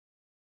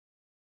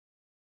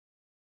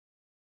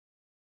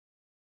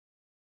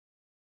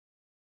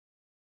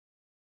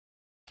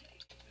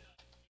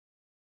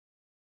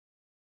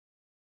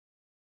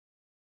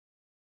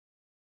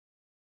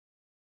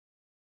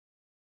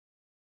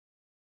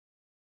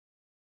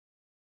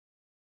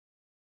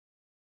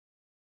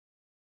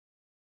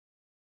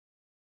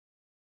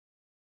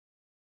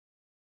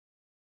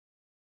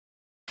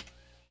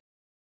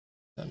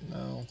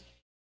No.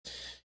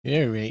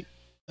 Yeah, right.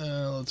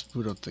 Let's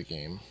boot up the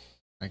game,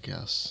 I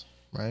guess.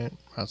 Right?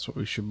 That's what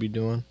we should be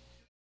doing.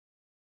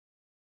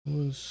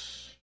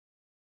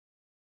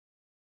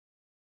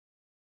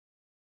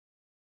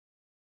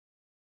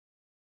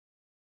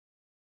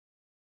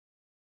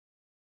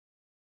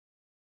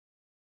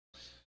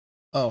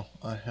 Oh,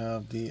 I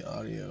have the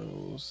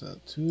audio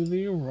set to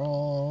the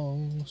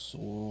wrong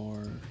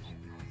source.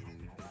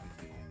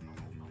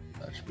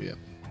 That should be it.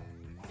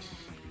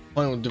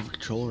 Playing with a different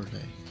controller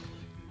today.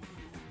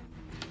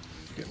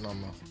 Getting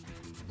on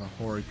my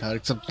hoary pad,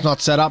 except it's not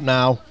set up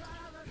now.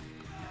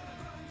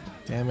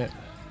 Damn it.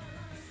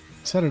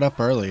 Set it up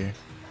earlier.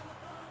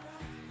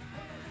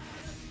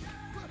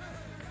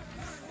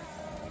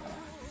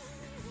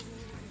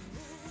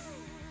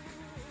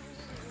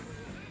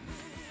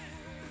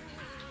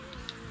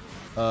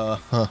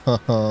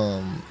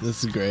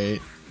 This is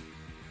great.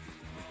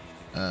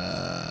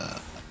 Oh,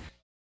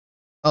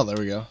 there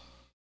we go.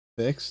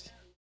 Fixed.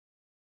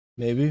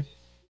 Maybe.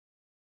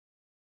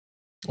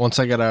 Once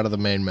I get out of the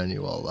main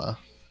menu, I'll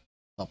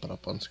pop it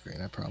up on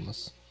screen, I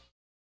promise.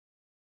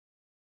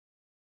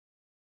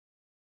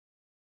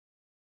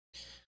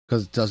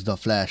 Because it does the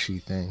flashy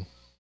thing.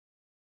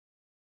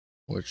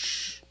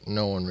 Which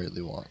no one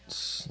really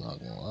wants, not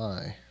gonna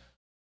lie.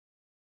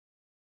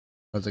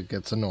 Because it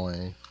gets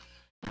annoying.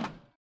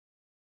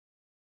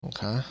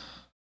 Okay.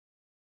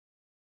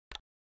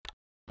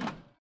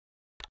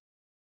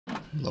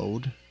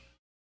 Load.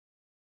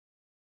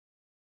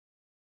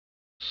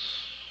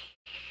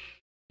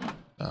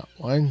 That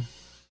one.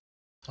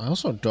 I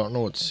also don't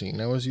know what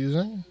scene I was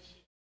using.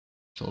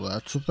 So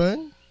that's a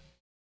thing.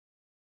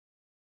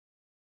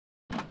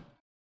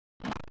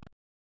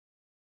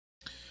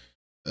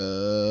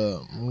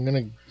 I'm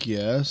gonna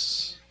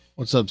guess.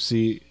 What's up,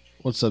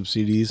 What's up,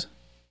 CDs?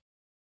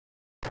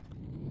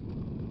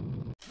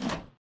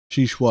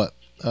 Sheesh, what?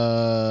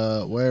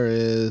 Where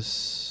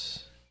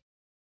is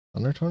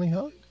under Tony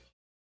Hawk?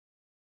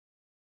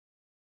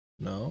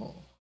 No,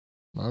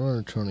 not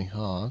under Tony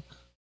Hawk.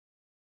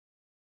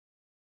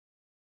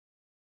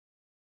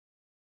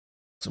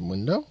 Some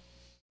window?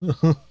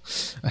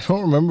 I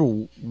don't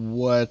remember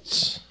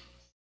what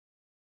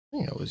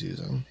thing I was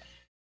using.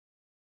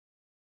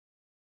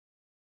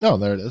 Oh,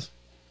 there it is.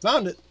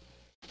 Found it.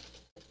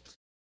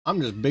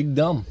 I'm just big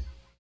dumb.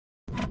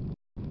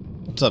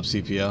 What's up,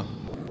 CPO?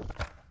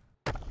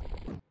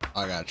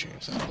 I gotta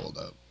change that. Hold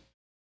up.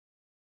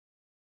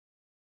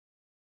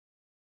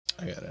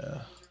 I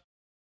gotta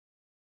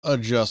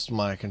adjust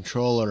my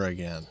controller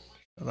again.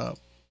 Shut up.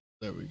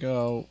 There we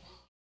go.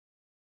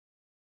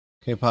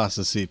 Okay,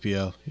 pasta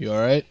CPO. You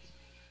alright?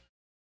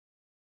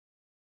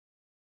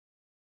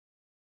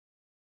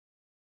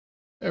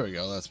 There we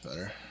go. That's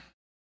better.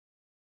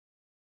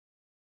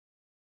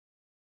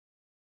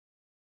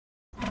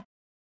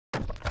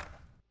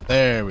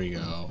 There we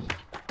go.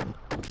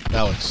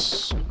 Now it's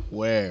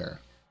square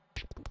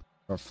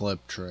for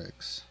flip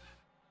tricks.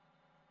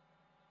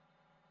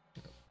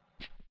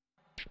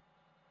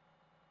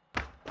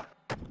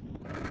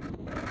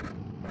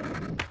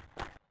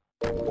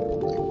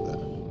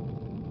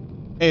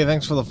 Hey,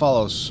 thanks for the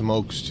follow,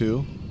 Smokes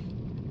too.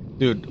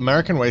 Dude,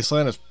 American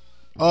Wasteland is,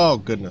 oh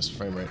goodness,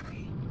 frame rate.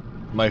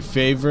 My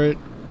favorite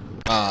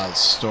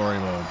story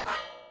mode.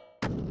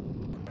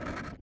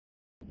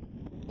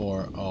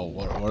 Or oh,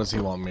 what does he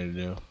want me to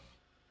do?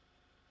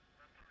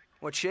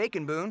 What's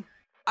shaking, Boone?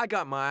 I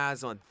got my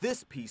eyes on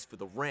this piece for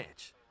the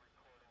ranch.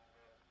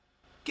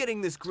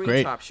 Getting this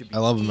green top should be I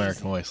love easy.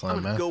 American Wasteland,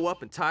 I'm gonna man. go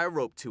up and tie a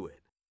rope to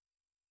it.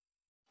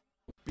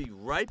 Be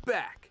right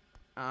back.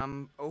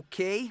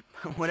 Okay.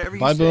 Whatever you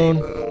Bye, say, Boone.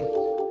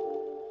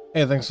 Boone.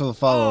 Hey, thanks for the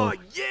follow. Oh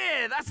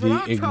yeah, that's what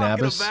I'm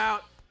talking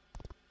about.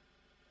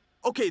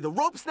 Okay, the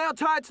rope's now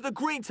tied to the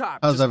green top.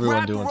 How's Just everyone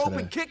grab doing the rope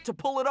today? and kick to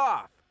pull it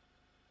off.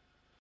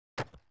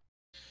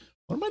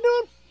 What am I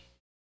doing?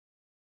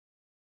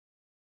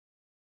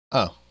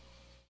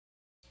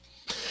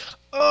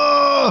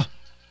 Oh.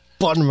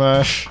 Button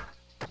mash.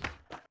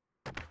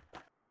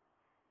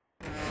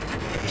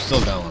 We're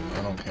still going.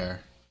 I don't care.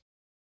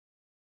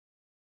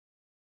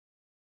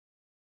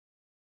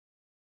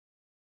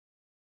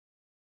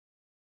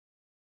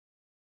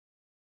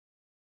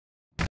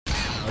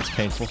 That's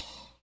painful.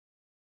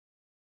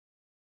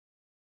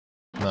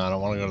 No, I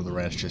don't want to go to the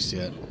ranch just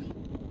yet.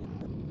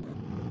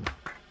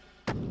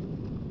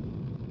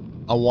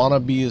 I want to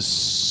be a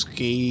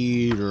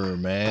skater,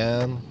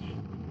 man.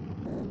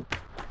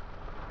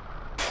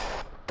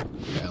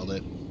 Nailed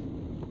it.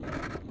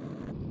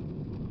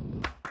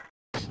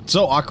 It's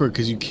so awkward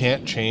because you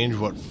can't change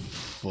what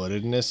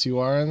footedness you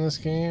are in this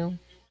game.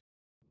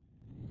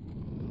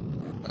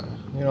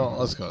 You know,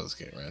 let's go to the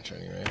skate ranch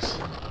anyways.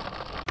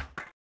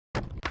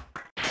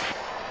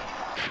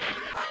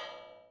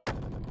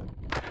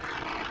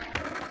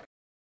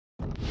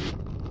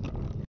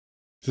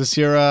 Is this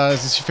your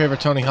favorite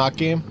Tony Hawk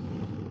game?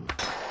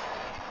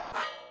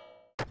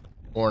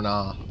 Or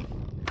nah?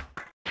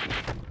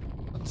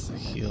 That's the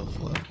heel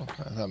flip.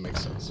 Okay, that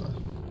makes sense.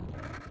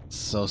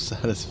 So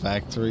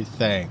satisfactory.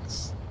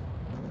 Thanks.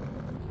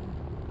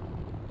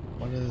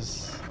 What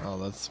is... Oh,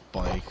 that's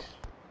Spike.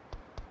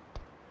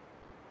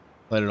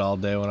 Played it all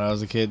day when I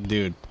was a kid.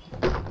 Dude,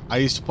 I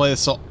used to play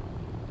this, so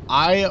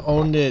I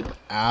owned it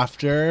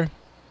after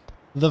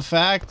the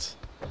fact.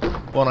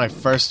 When I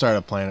first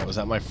started playing it, was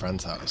at my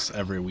friend's house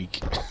every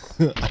week.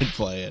 I'd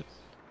play it.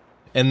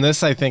 And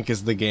this, I think,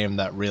 is the game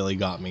that really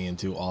got me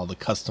into all the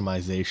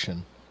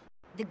customization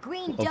The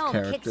green of dome kicks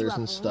you characters up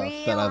and stuff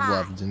real that I've high.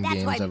 loved in That's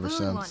games why ever Boone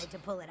since. wanted to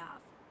pull it off.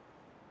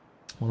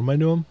 What am I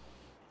doing?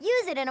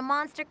 Use it in a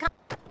monster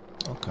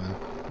Okay.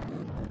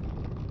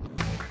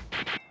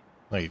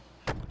 Wait,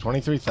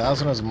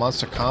 23,000 as a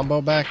monster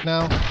combo back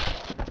now?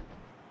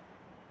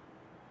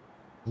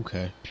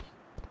 Okay.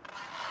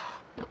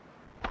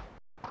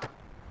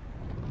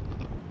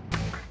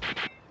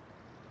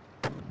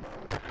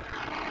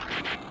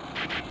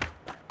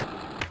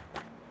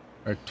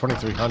 Or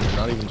 2,300,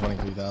 not even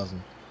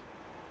 23,000.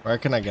 Where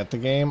can I get the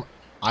game?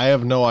 I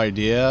have no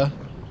idea.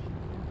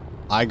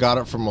 I got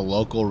it from a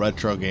local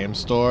retro game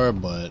store,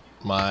 but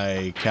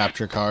my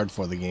capture card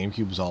for the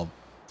GameCube is all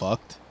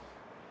fucked.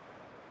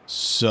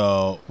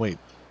 So, wait,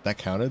 that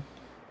counted?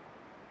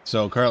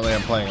 So currently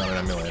I'm playing on an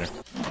emulator.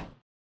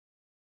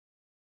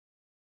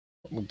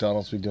 What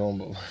McDonald's be doing,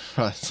 but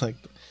fries like,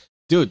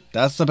 dude,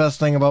 that's the best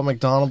thing about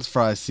McDonald's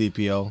fries,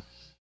 CPO.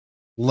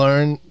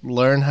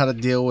 Learn how to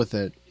deal with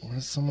it. What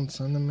is someone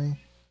sending me?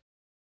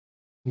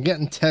 I'm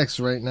getting texts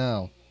right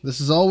now. This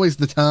is always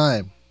the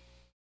time.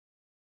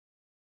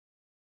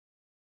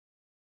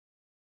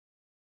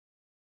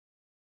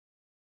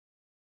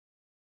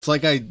 It's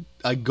like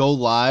I go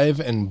live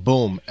and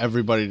boom,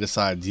 everybody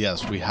decides,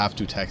 yes, we have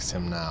to text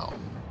him now.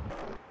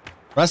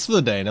 Rest of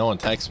the day, no one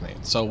texts me.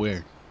 It's so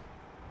weird.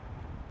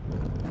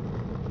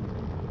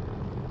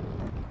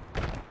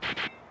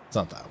 It's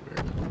not that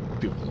weird.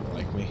 People don't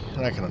like me,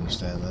 and I can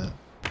understand that.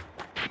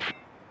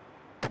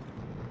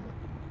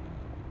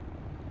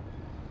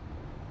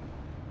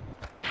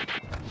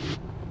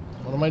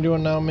 What am I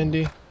doing now,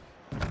 Mindy?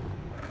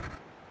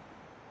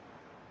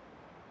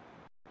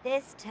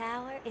 This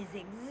tower is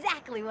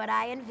exactly what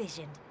I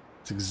envisioned.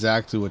 It's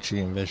exactly what she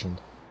envisioned.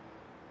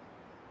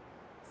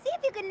 See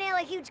if you can nail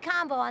a huge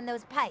combo on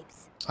those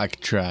pipes. I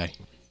could try.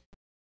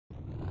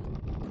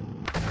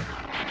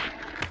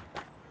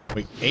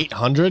 Wait,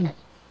 800?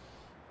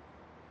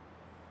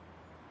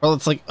 Well,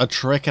 it's like a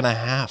trick and a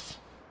half.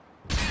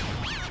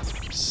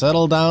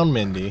 Settle down,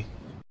 Mindy.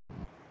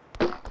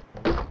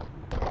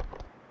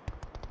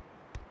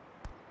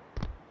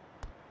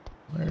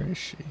 Where is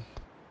she?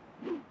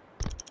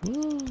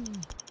 Woo!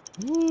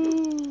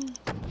 Woo!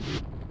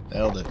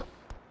 Nailed it.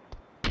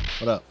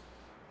 What up?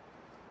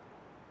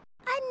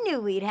 I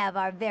knew we'd have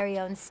our very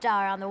own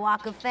star on the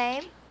Walk of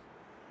Fame.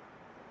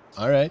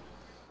 Alright.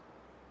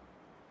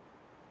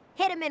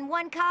 Hit him in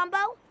one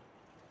combo.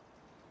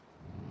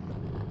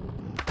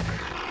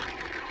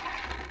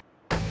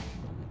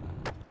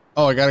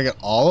 Oh, I gotta get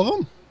all of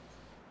them?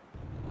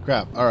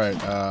 Crap.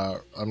 Alright,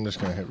 I'm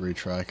just gonna hit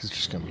retry, because it's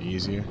just gonna be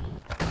easier.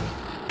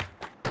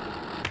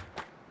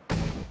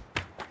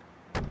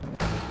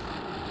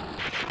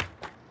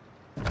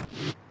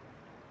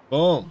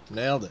 Boom.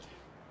 Nailed it.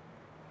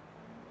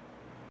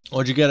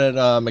 What'd you get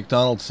at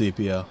McDonald's,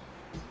 CPO?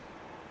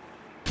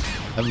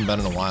 Haven't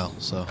been in a while,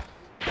 so...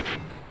 I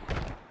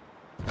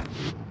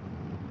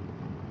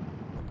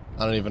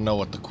don't even know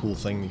what the cool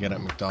thing to get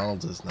at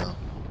McDonald's is now.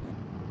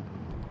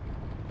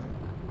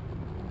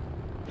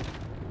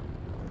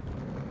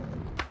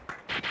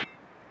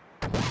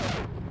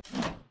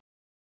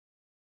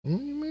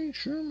 Let me make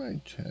sure my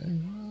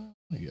tag...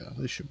 Yeah,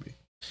 they should be.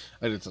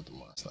 I did something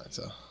last night,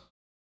 so...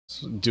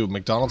 Dude,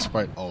 McDonald's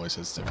Sprite always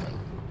hits different.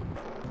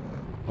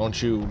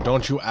 Don't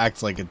you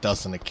act like it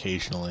doesn't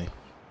occasionally.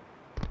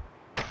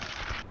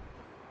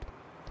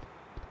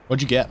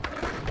 What'd you get?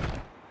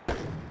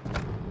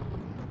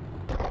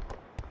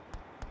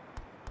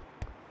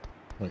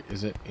 Wait,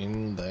 is it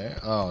in there?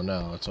 Oh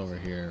no, it's over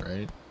here,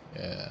 right?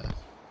 Yeah.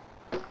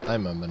 I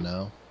remember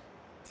now.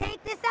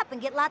 Take this up and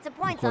get lots of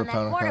points on that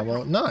quarter combo.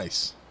 pipe.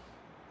 Nice.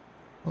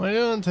 What am I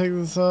doing? Take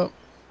this up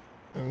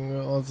and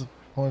get lots of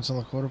points on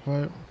the quarter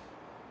pipe.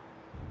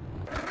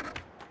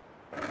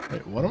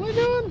 Wait, what am I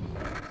doing?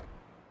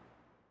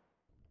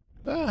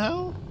 The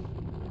hell?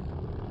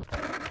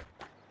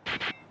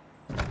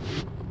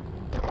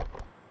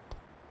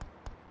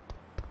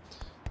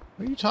 What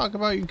are you talking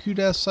about, you cute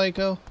ass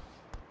psycho?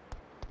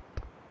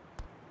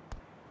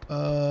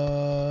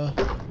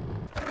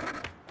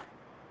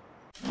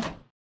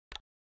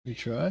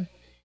 Retry.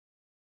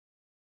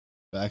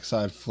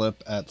 Backside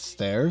flip at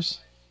stairs?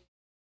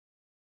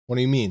 What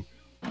do you mean?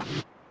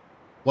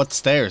 What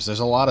stairs? There's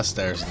a lot of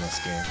stairs in this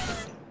game.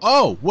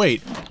 Oh,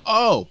 wait.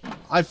 Oh,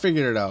 I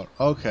figured it out.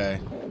 Okay.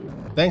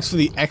 Thanks for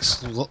the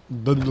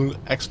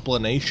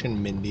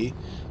explanation, Mindy.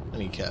 I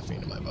need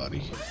caffeine in my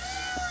body.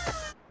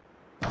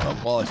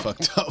 Oh, well, I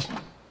fucked up.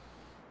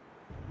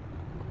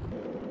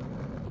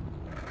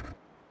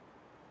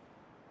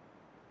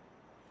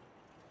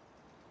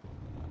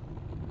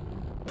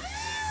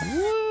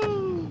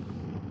 Woo!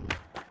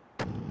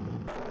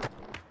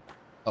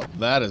 Oh,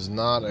 that is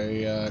not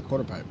a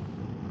quarter pipe.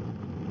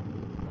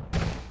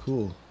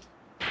 Cool.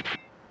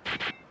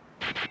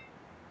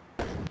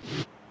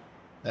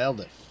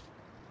 Nailed it.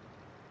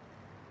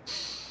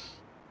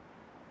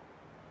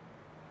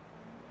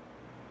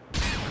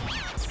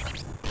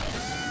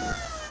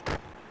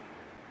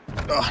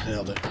 Oh,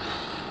 nailed it.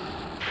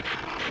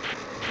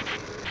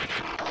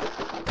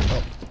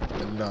 Oh,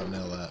 did not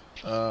nail that.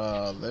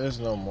 There's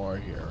no more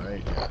here,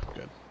 right? Yeah,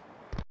 good.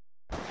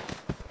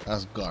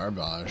 That's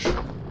garbage.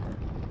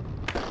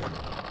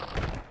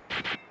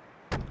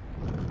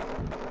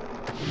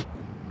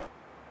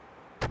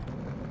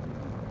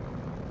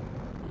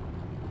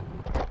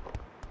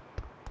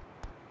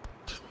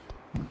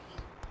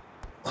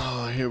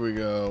 Oh, here we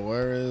go.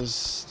 Where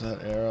is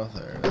that arrow?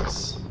 There it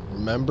is.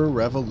 Remember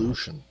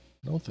revolution.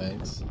 No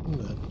thanks. I'm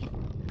good.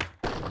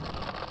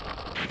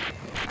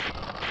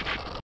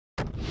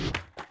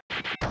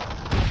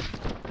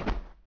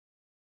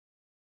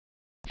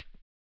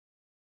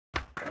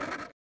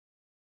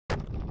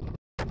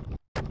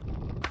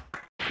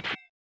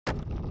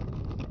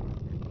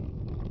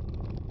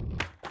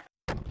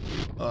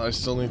 I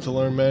still need to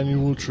learn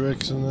manual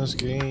tricks in this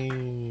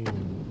game,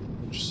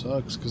 which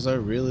sucks because I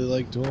really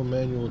like doing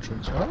manual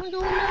tricks. What am I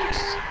doing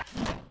next?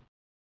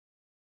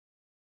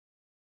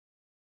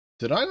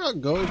 Did I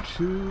not go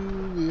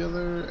to the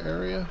other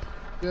area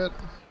yet?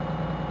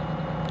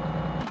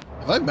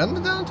 Have I been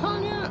to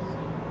downtown yet?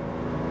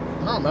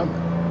 I don't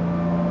remember.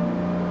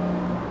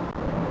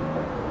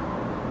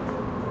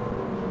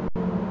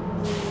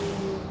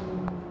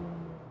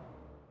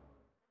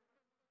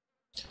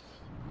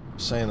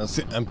 Saying that's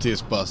the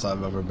emptiest bus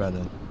I've ever been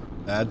in.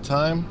 Ad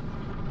time?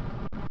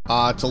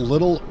 It's a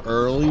little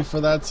early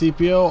for that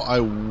CPO. I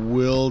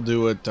will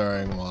do it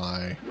during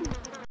my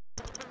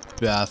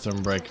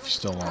bathroom break if you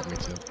still want me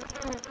to.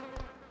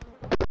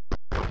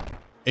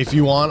 If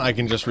you want, I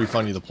can just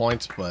refund you the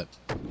points, but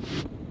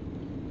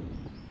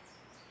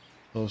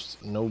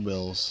post no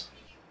bills.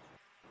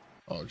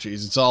 Oh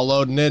jeez, it's all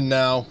loading in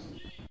now.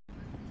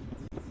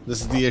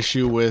 This is the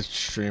issue with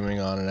streaming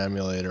on an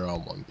emulator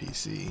on one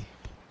PC.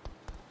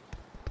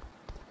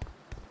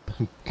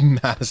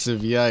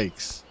 Massive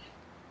yikes.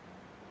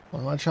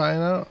 What am I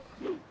trying out?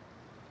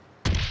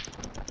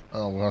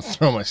 Oh, I'm gonna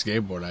throw my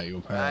skateboard at you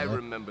apparently. I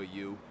remember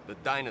you, the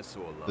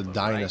dinosaur lover. The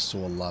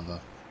dinosaur lover.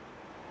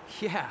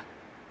 Yeah.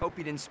 Hope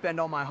you didn't spend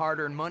all my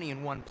hard-earned money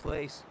in one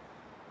place.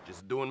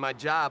 Just doing my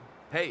job.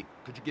 Hey,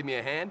 could you give me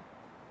a hand?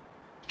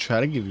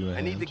 Try to give you a hand.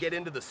 I need to get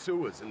into the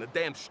sewers, and the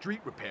damn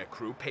street repair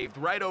crew paved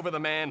right over the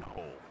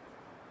manhole.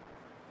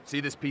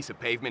 See this piece of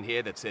pavement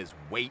here that says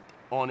 "wait"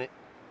 on it?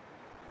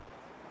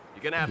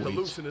 You're gonna have to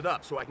loosen it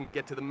up so I can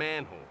get to the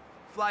manhole.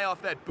 Fly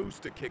off that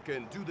booster kicker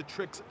and do the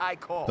tricks I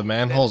call. The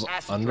manhole's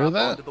under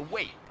that? Onto the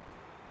weight.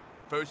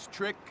 First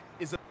trick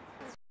is a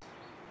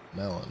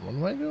Melon, what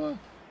am I doing?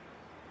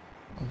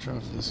 I'll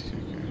drop this kicker.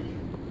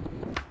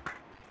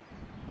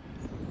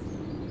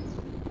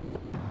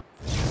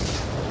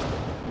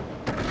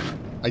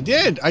 I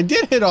did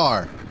hit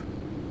R!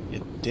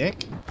 You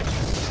dick.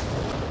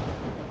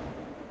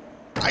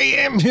 I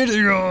am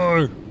hitting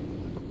R!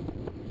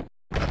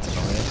 That's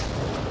annoying.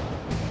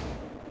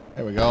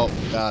 There we go,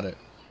 got it.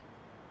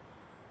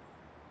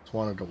 Just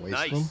wanted to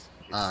waste them. nice.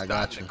 It's I starting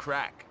gotcha. to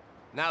crack.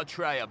 Now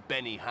try a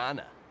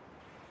Benihana.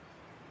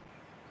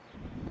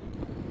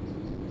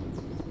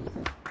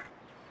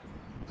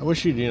 I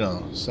wish you'd, you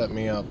know, set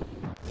me up.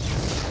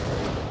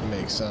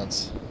 Makes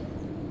sense.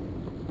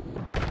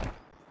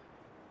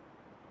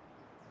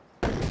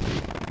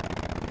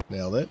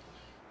 Nailed it.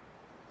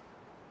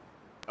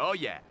 Oh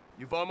yeah,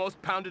 you've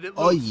almost pounded it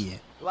loose. Oh yeah.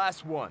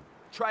 Last one.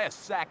 Try a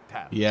sack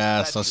tap.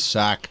 Yes, a That's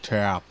sack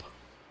tap.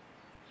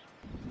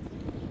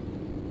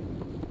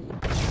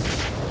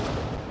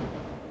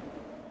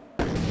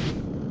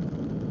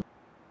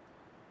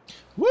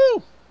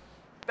 Woo!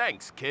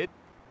 Thanks, kid.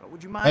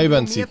 Would you How mind you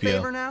doing been, me a CPO?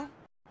 favor now?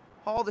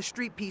 Haul the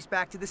street piece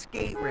back to the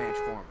skate ranch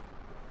for me.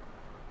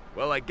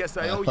 Well, I guess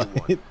I owe you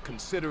one.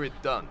 Consider it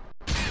done.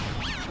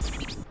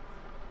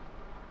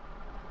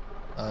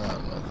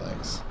 No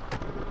thanks.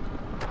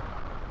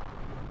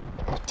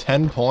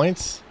 10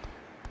 points?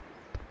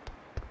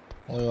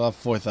 Only will have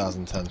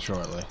 4,010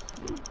 shortly.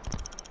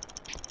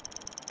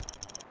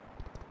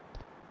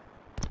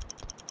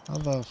 How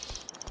the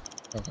f...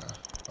 Okay,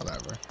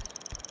 whatever.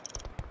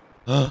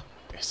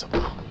 It's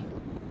a...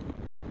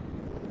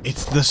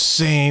 It's the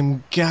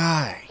same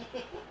guy!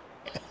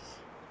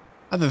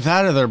 Either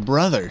that or they're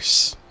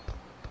brothers.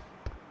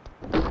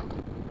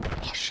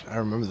 Oh shit, I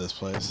remember this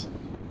place.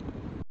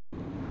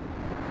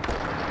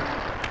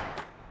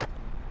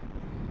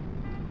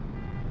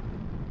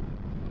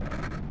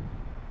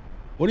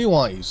 What do you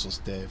want, useless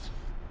Dave?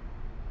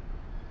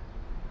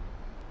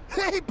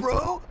 Hey,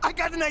 bro, I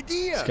got an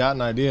idea. He's got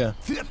an idea.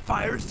 See that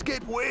fire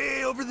escape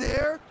way over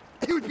there?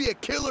 It would be a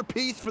killer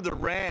piece for the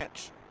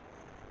ranch.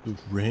 The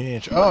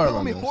ranch. Oh, I My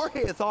remember homie this.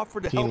 Jorge has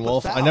offered to Teen help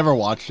Wolf. us out. I never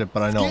watched it,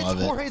 but I know Sketch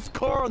of it. Jorge's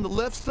car on the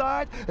left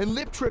side and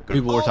lip trick on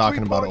People were all talking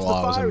three about it parts while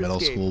of I was the in fire middle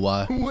escape. school.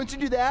 Why? Once you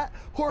do that,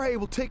 Jorge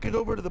will take it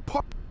over to the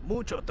park.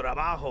 Mucho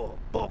trabajo,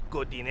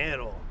 poco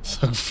dinero.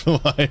 Thug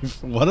for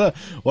life. What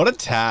a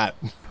tat.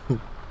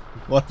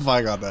 What if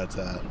I got that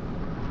tat?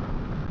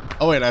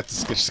 Oh wait, I have to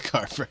sketch the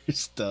car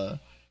first.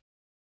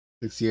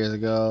 6 years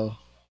ago.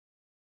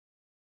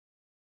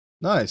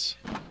 Nice.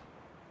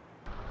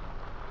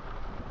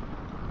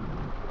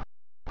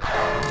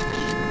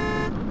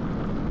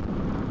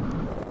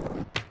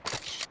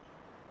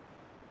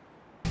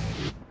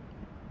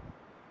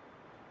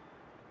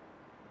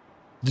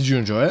 Did you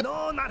enjoy it?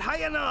 No, not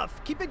high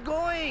enough. Keep it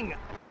going.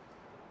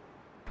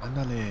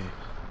 Ándale.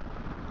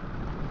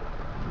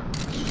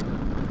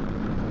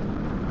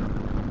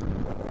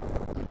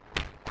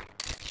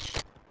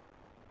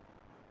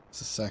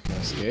 It's a second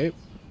escape.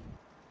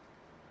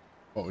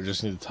 Oh, we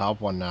just need the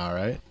top one now,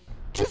 right?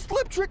 Just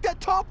slip trick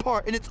that top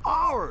part and it's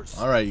ours.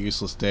 Alright,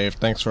 useless Dave.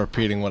 Thanks for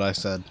repeating what I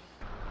said.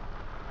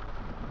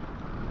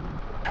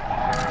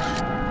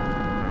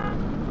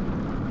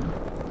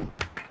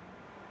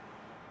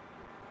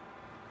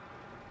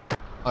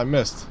 I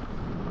missed.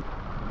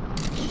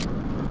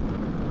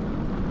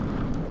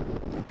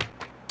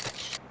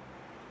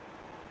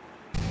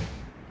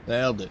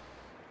 Nailed it.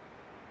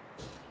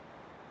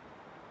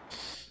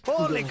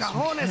 Holy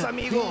cajones,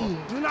 amigo.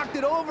 You knocked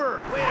it over.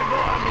 Way to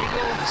go,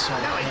 amigo.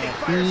 Now I think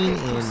fire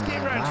escape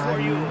skin runs for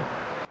you.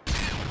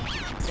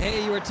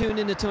 Hey, you are tuned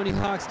into Tony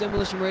Hawk's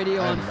Demolition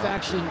Radio on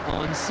Faction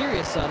on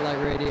Sirius Satellite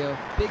Radio.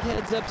 Big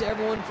heads up to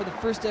everyone for the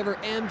first ever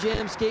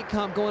Am-Jam skate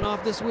comp going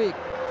off this week.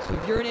 So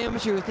if you're an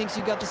amateur who thinks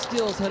you've got the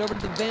skills, head over to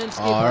the Van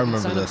Skate Park and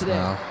sign up today.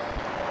 Now.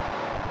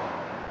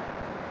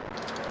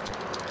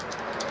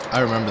 I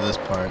remember this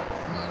part. No,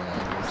 I don't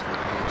want to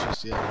do this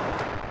just yet.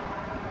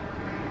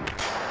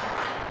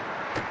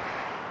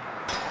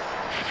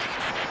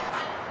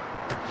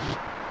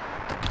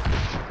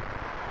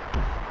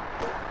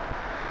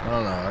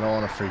 I don't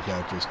want to freak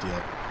out just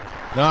yet.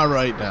 Not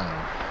right now.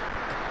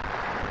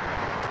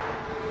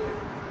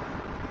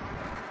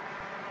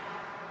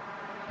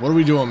 What are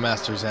we doing,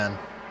 Master Zen?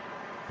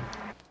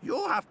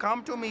 You have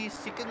come to me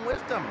seeking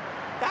wisdom.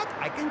 That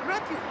I can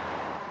grant you.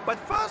 But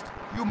first,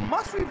 you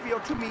must reveal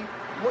to me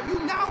what you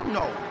now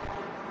know.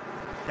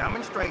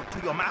 Demonstrate to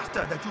your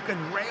master that you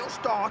can rail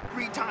star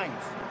 3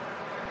 times.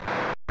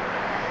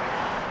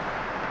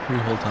 3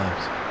 whole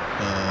times.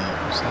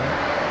 What's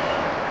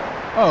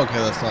that? Oh, okay,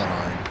 that's not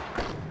hard.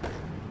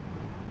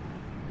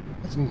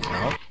 That doesn't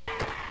count.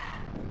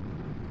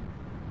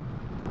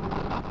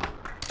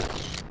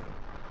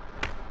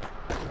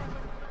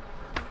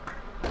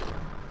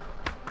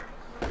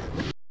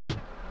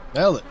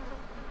 Nailed it.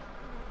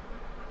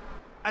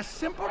 A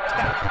simple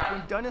tactic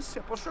when done in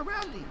simple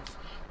surroundings.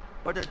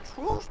 But a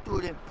true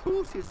student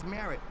proves his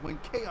merit when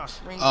chaos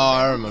reigns. Oh,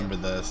 I remember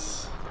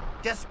this.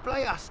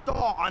 Display a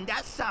star on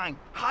that sign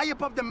high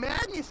above the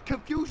madness,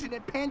 confusion,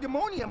 and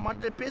pandemonium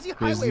under the busy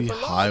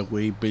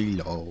highway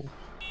below.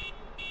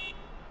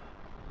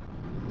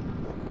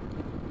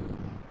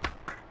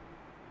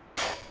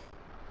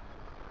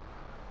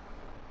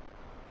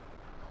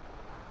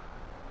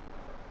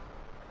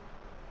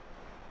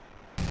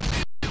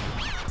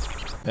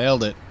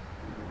 Nailed it.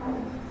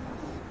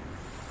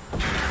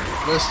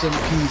 Rest in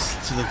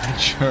peace to the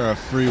Ventura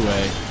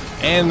Freeway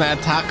and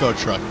that taco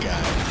truck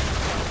guy.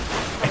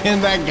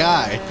 And that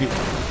guy.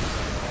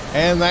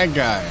 And that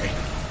guy.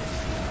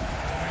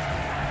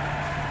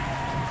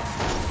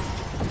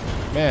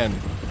 Man,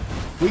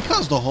 we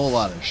caused a whole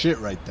lot of shit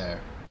right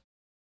there.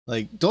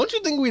 Like, don't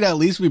you think we'd at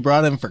least be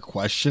brought in for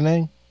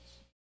questioning?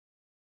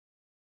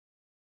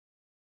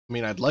 I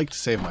mean, I'd like to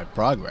save my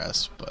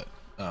progress, but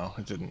no,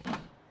 it didn't.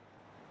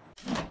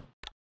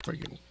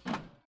 Freaking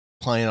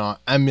playing on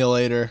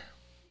emulator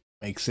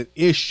makes it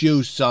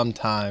issues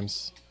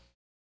sometimes.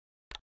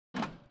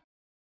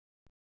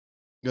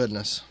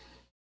 Goodness.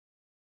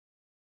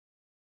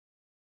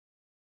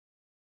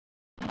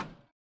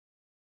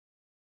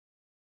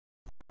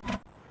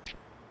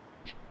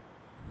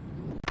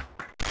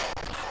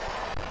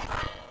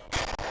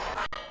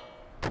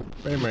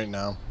 Frame rate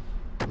now.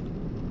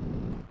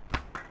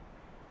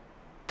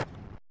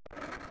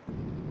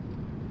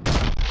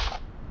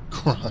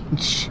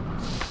 Crunch.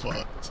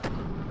 Fucked.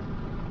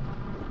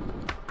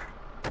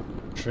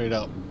 Straight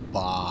up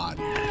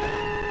body.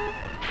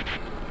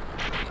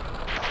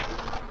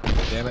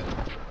 Damn it.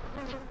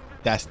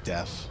 That's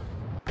deaf.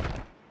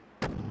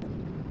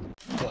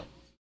 What?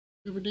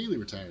 Never daily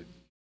retired.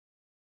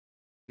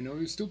 You know,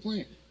 he's still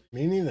playing.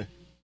 Me neither.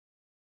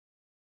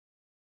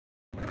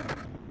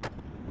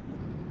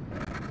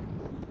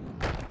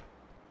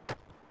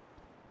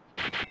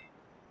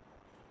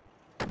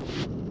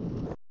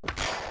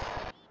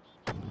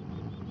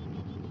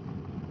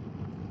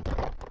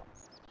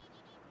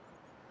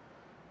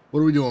 What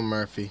are we doing,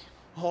 Murphy?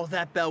 Oh,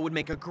 that bell would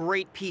make a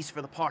great piece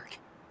for the park.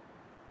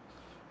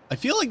 I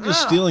feel like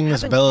just stealing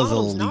this bell is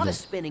illegal. Not a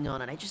spinning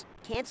on it. I just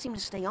can't seem to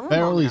stay on.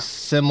 Fairly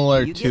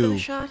similar to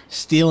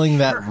stealing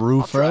that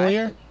roof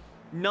earlier.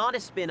 Not a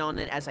spin on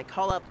it as I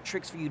call out the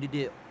tricks for you to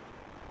do.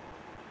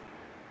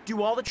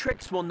 Do all the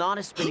tricks while not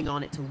a spinning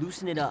on it to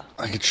loosen it up.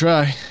 I could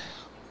try.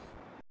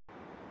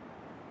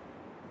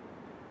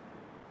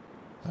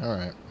 All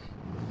right.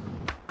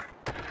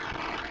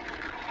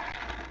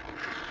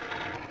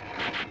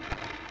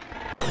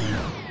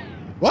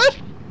 What?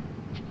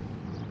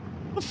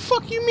 The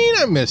fuck you mean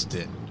I missed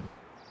it?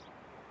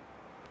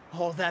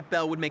 Oh, that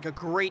bell would make a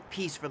great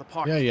piece for the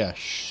park. Yeah,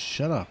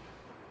 shut up.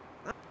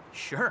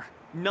 Sure.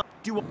 No,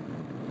 do.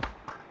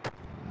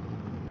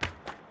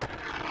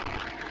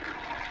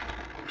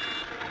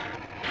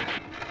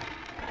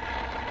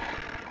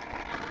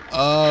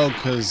 Oh,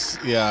 cause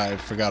yeah, I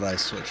forgot I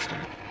switched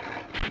them.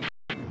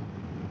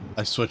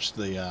 I switched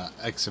the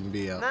X and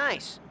B up.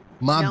 Nice.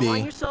 My now B.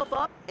 line yourself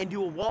up and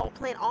do a wall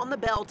plant on the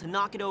bell to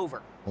knock it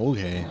over.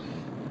 Okay.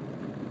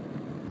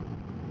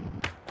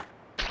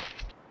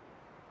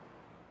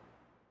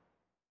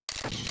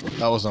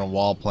 That wasn't a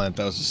wall plant,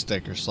 that was a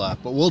sticker slap,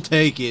 but we'll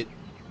take it.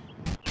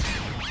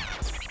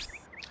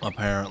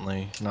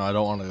 Apparently. No, I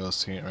don't want to go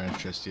Skate Ranch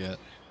just yet.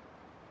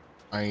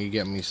 I need to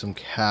get me some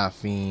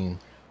caffeine.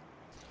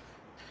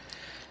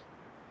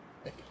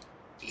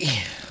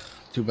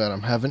 Too bad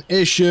I'm having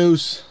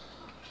issues.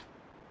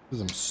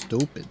 Because I'm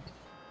stupid.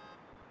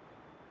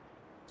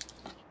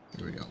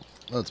 Here we go.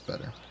 That's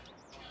better.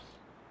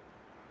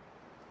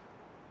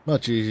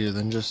 Much easier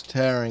than just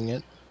tearing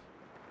it.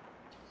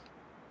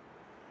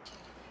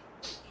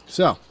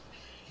 So,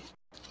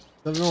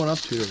 what's everyone up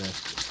to today?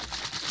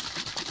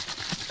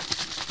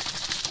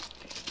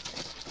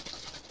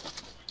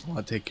 I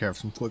want to take care of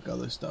some quick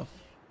other stuff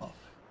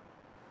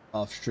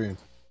off stream.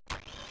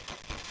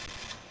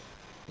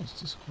 What's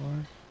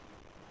Discord?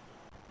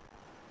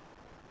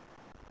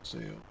 See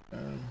you.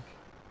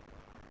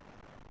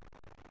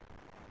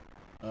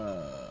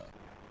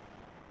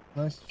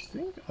 I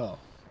think. Oh,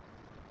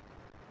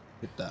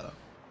 get that up.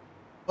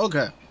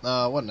 Okay.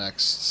 What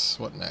next?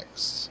 What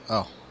next?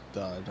 Oh,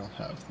 duh, I don't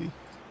have the.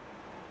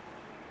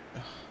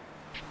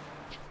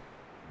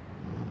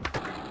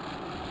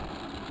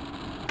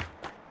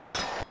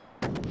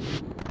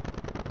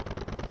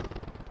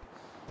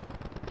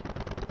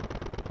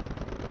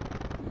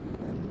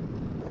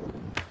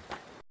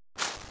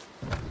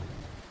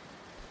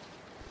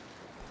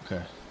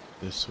 Okay,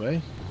 this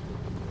way.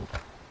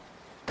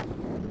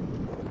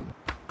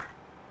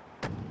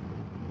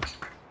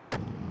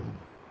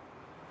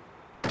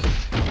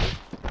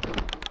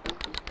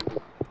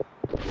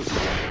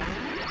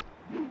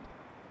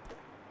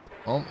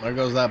 Oh, there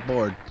goes that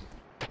board.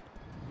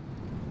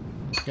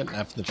 Get an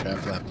F in the chat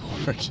for that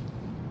board.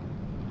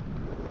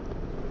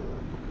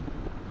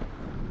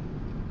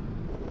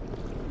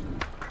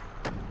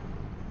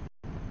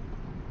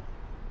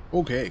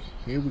 Okay,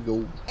 here we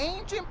go.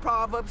 Ancient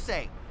proverbs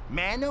say,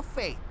 man of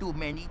faith do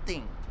many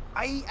things.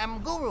 I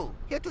am Guru,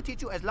 here to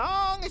teach you as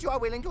long as you are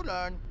willing to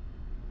learn.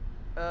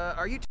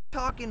 Are you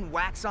talking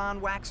wax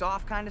on, wax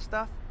off kind of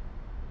stuff?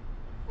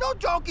 No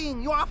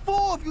joking, you are a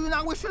fool if you do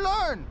not wish to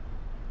learn.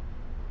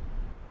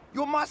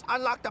 You must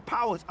unlock the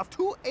powers of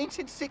two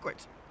ancient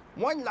secrets.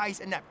 One lies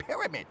in that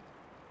pyramid.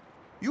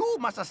 You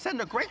must ascend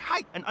a great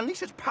height and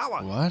unleash its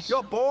power. What?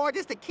 Your board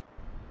is the key.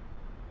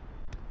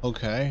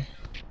 Okay.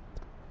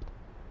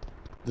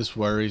 This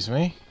worries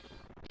me.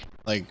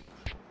 Like,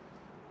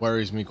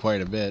 worries me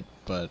quite a bit,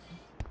 but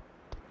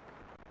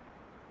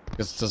I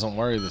guess it doesn't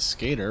worry the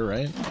skater,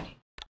 right?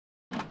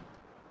 What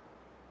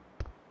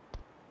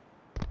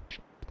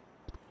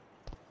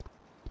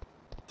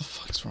the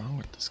fuck's wrong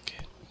with this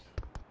kid?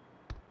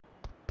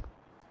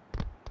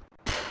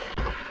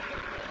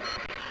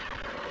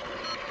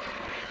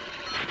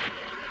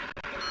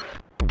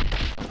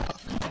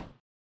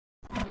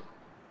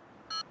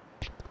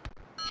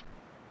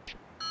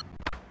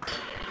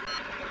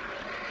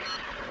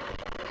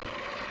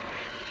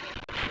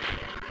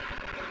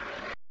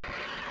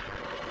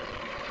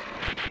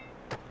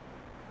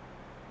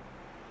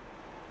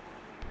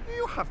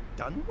 You have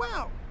done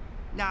well.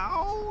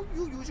 Now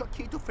you use your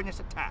key to finish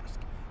the task.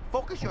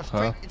 Focus your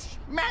strength and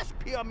smash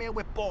pyramid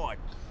with board.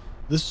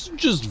 This is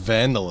just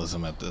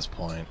vandalism at this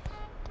point.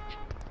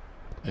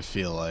 I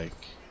feel like.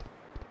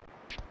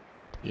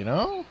 You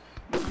know?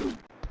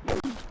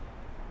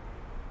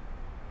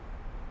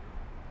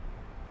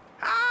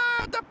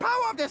 Ah, the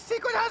power of the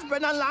secret has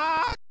been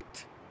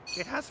unlocked.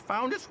 It has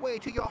found its way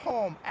to your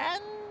home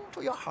and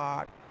to your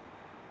heart.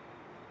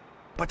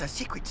 But the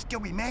secret still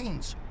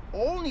remains.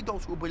 Only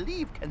those who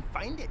believe can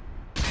find it.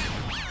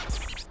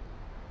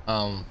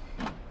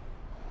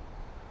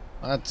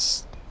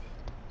 That's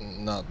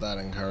not that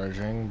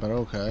encouraging, but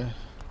okay.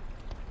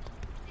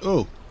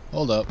 Ooh,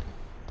 hold up.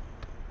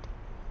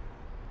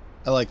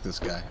 I like this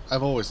guy.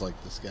 I've always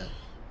liked this guy.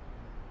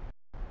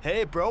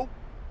 Hey, bro. I'm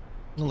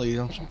gonna lead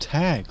on some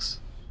tags.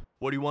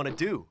 What do you want to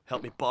do?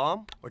 Help me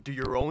bomb or do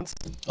your own?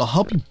 I'll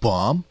help you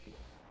bomb.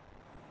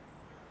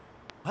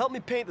 Help me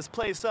paint this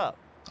place up.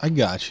 I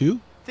got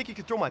you. Think you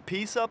could throw my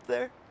piece up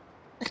there?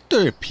 I can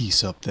throw your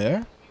piece up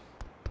there.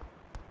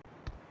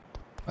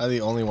 Am I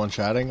the only one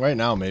chatting? Right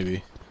now,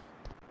 maybe.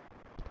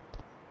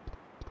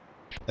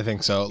 I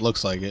think so. It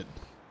looks like it.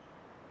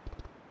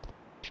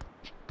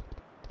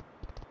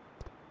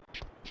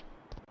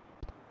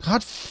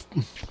 God,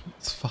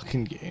 this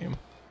fucking game.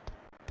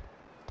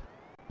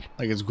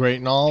 Like, it's great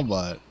and all,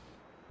 but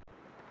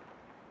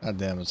god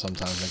damn it,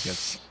 sometimes it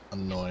gets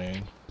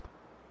annoying.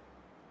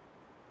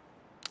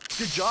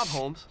 Good job,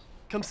 Holmes.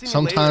 Come see me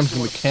sometimes later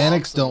the if you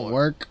mechanics want to bomb don't some more.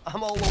 work.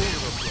 I'm all over the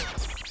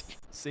place.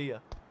 See ya.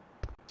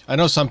 I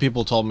know some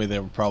people told me they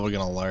were probably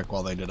gonna lurk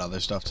while they did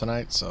other stuff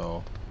tonight,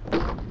 so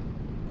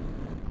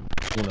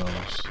who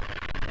knows?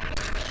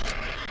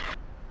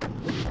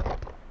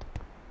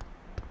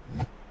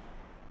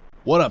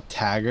 What up,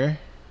 Tagger?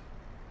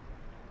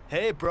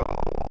 Hey, bro.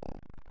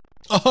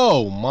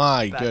 Oh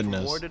my Back for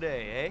goodness! more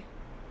today,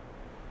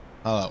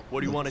 What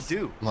do you want to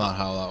do? Not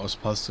how that was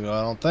supposed to go,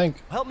 I don't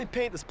think. Help me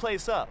paint this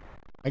place up.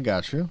 I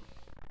got you.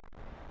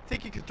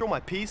 Think you could throw my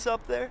piece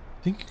up there?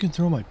 Think you can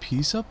throw my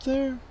piece up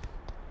there?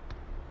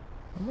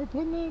 Where am I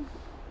putting it?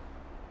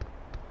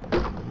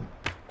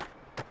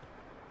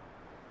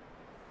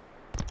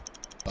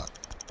 Fuck.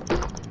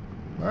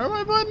 Where am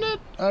I putting it?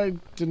 I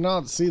did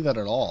not see that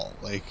at all.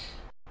 Like...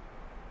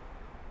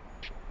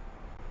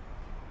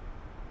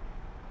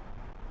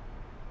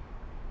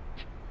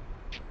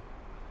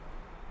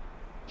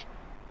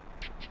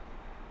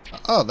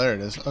 Oh, there it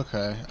is.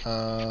 Okay.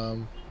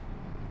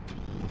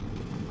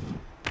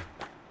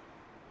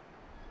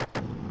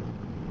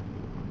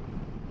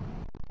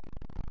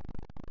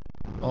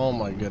 Oh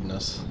my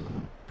goodness.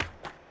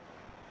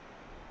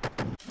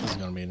 This is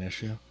gonna be an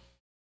issue.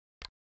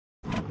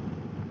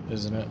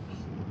 Isn't it?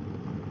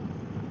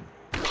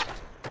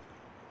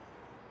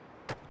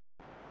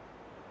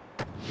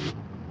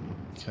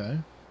 Okay.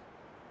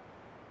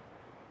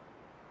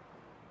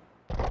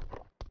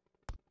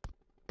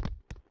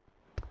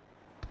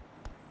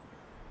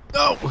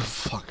 Oh,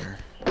 fucker.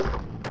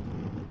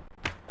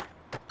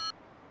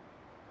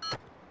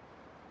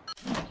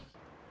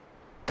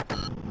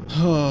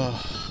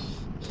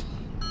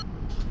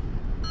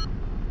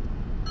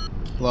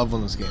 Love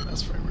when this game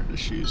has frame rate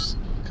issues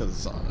because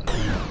it's on it.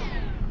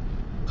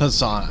 Because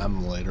it's on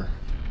emulator.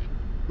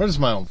 But it's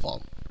my own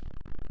fault.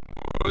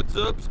 What's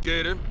up,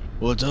 Skater?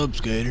 What's up,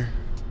 Skater?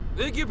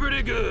 Think you're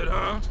pretty good,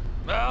 huh?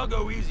 I'll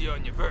go easy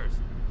on you first.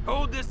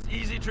 Hold this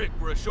easy trick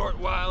for a short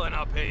while and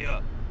I'll pay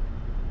up.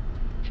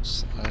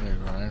 Slider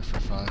grind for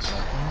 5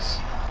 seconds.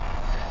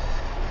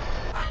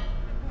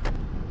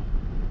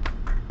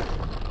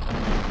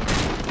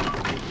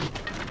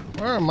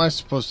 Where am I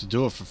supposed to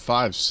do it for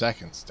 5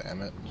 seconds,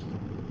 damn it?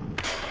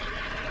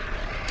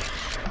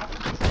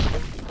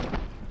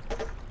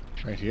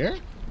 Right here?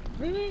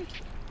 Maybe?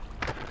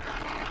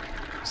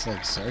 It's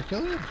like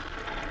circular?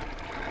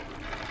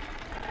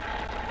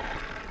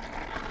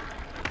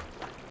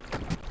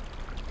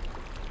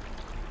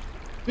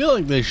 I feel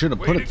like they should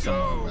have put it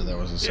somewhere where there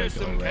was a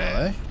circular rail,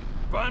 eh?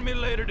 Find me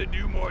later to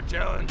do more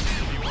challenges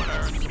if you want to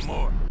earn some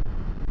more.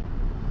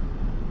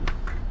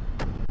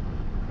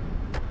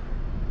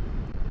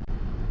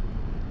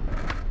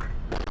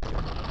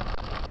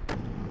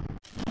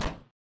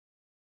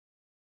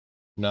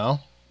 No?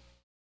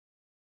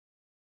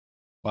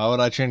 Why would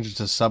I change it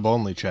to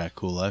sub-only chat,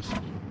 Cool Life?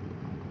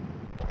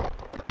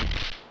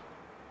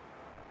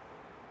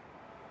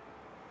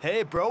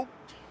 Hey, bro.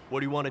 What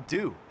do you want to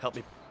do? Help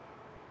me.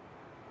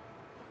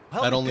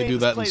 I'd only do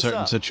that in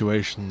certain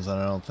situations, and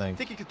I don't think.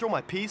 Think you could throw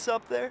my piece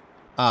up there?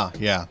 Ah,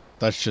 yeah.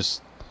 That's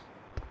just...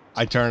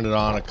 I turned it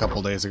on a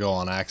couple days ago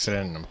on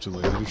accident, and I'm too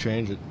lazy to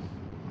change it.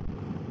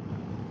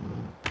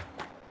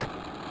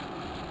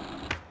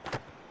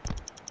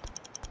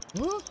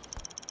 What?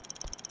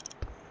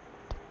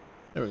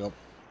 There we go.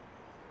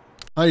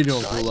 How you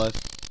doing, Cool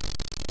Life?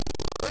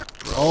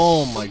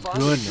 Oh my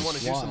goodness, You want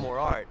to do some more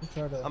art?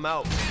 I'm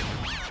out.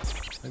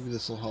 Maybe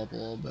this will help a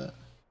little bit.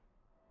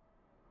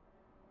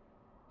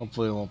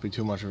 Hopefully it won't be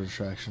too much of a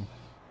distraction.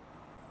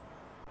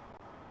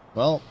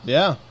 Well,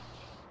 yeah.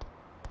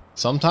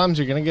 Sometimes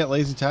you're gonna get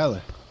lazy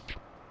Tyler.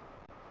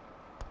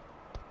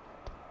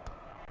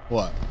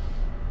 What?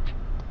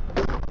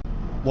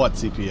 What,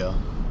 CPO?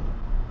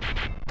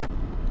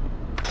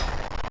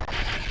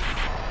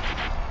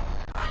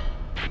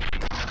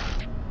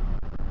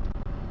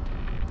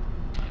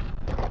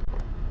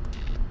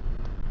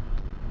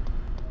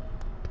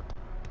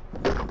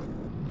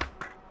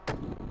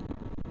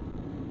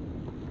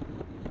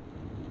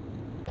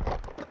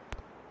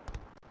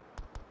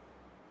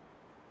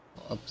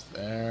 Up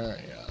there,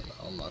 yeah,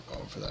 no, I'm not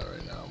going for that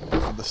right now. I'm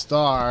going for the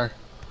star.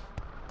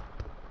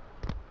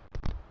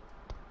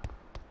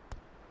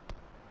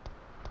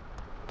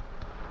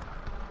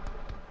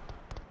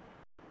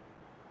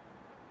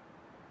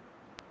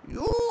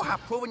 You have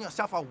proven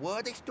yourself a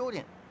worthy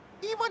student.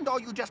 Even though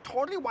you just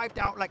totally wiped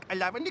out like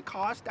 11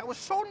 cars, that was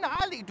so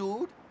gnarly,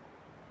 dude.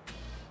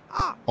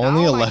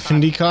 Only now,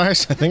 11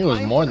 cars? I think it was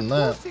time more for than the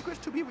that. two secrets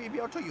to be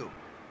revealed to you.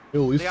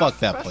 Dude, we They are fucked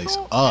that place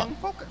special up. and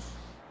focus.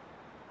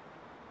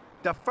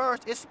 The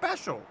first is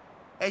special.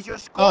 As your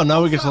Oh, now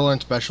we goes get to up, learn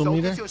special so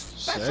meter? is your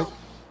special. Sick.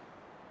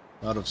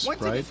 Out of Once it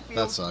Sprite? is filled,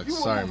 That sucks. you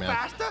will Sorry, move man.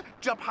 faster,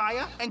 jump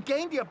higher, and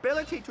gain the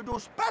ability to do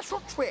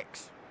special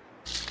tricks.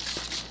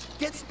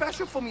 Get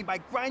special for me by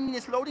grinding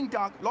this loading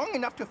dock long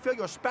enough to fill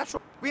your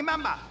special.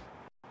 Remember.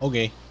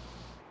 Okay.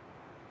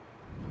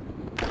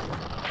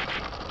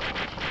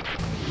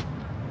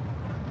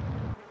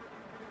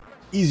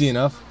 Easy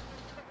enough.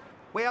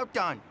 Well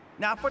done.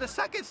 Now for the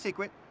second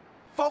secret,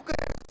 focus.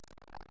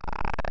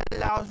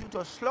 allows you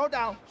to slow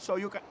down so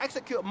you can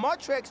execute more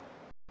tricks.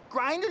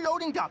 Grind the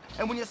loading dock,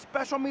 and when your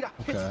special meter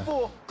hits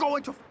full, go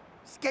into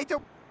skater.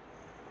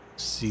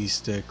 C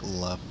stick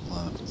left.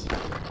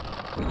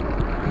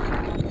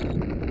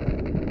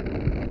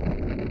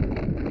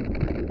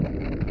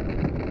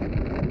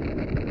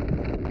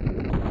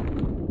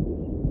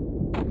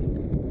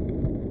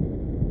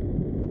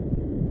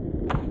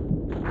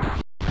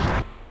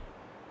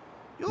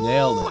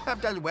 Nailed it. You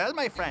have done well,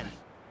 my friend.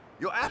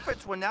 Your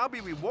efforts will now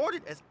be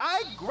rewarded as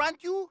I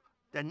grant you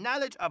the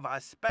knowledge of a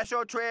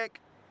special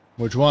trick.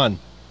 Which one?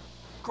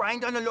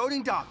 Grind on the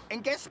loading dock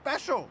and get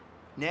special.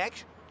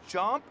 Next,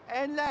 jump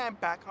and land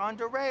back on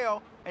the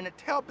rail and a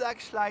tail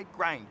black slide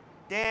grind.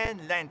 Then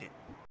land it.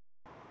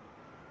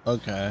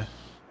 Okay.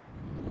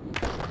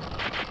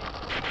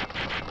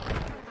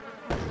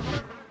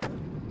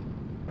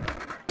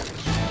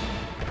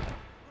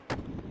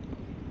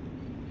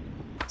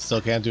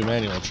 Still can't do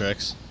manual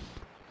tricks.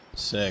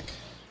 Sick.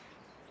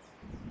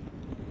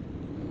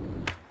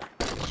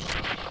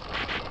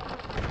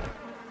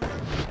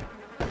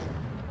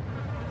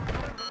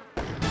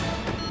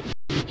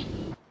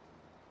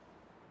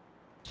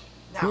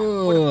 Now,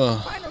 for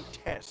the final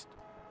test.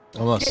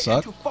 Almost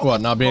suck.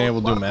 What, not being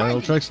able to do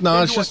manual tricks?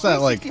 No, it's just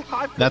that, like,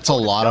 that's a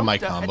lot of my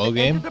combo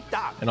game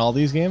in all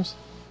these games.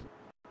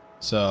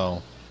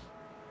 So,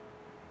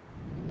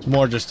 it's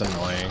more just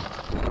annoying.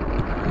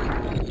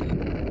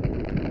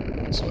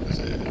 So what is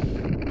it?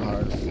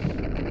 Hard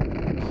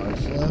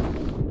flip?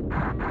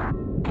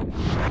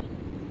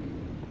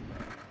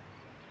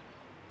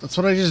 That's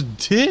what I just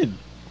did.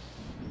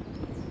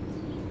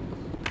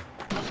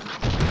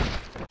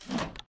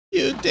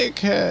 You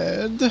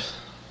dickhead.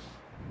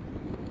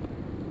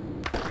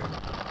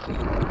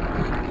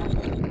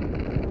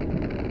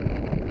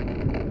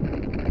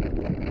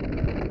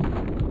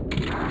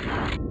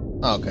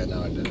 Okay,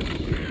 now I did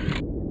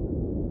it.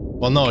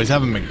 Well, no, he's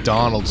having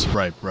McDonald's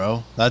Sprite,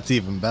 bro. That's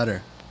even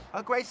better.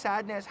 A great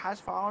sadness has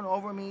fallen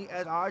over me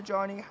as our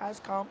journey has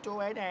come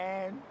to an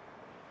end.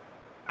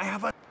 I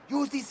have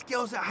use these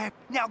skills that I have.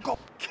 Now go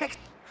kick.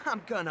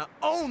 I'm gonna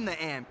own the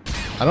amp.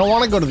 I don't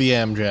want to go to the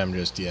Am Jam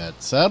just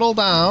yet. Settle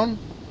down.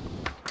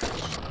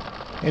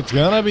 It's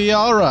gonna be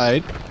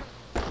alright.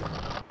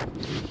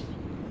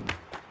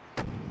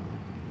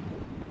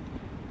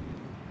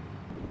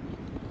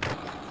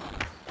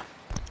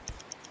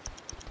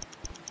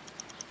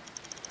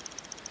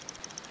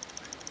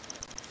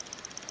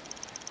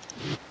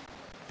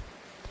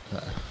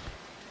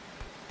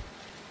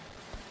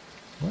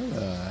 Where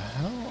the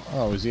hell?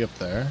 Oh, is he up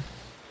there?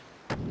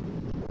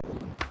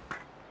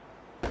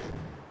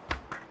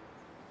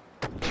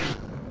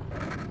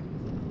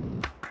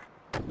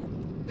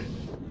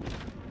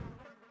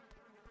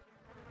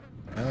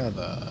 How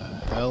the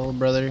hell,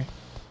 brother?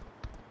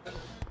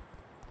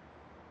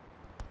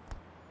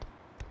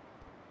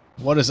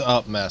 What is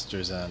up,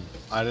 Master Zen?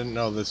 I didn't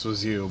know this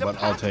was you, but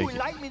I'll take it. The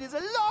path to enlightenment is a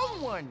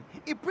long one.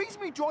 It brings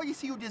me joy to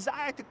see you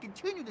desire to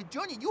continue the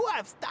journey you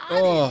have started.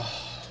 Oh,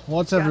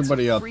 what's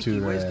everybody up to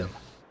today?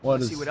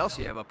 Let's see what else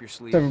you have up your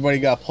sleeve. Everybody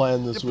got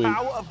planned this week? The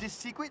power of this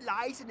secret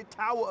lies in the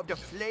tower of the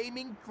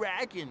flaming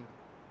dragon.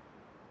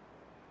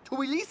 To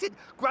release it,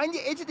 grind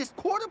the edge of this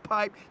quarter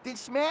pipe, then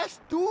smash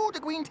through the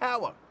green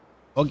tower.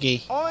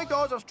 Okay. Only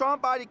those of strong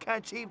body can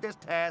achieve this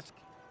task.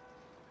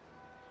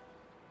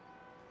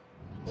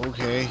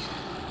 Okay.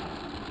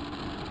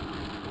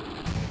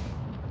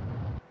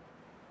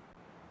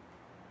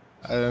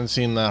 I didn't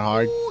seem that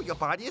hard. Ooh, your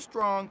body is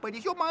strong, but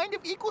is your mind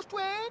of equal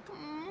strength?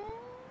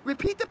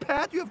 Repeat the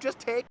path you have just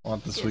taken. I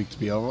want this week to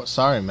be over.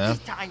 Sorry, man.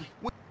 This time.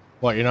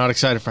 What, you're not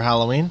excited for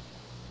Halloween?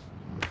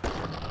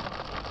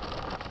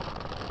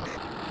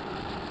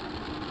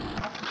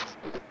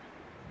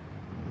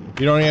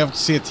 You don't even have to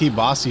see a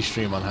T-Bossy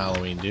stream on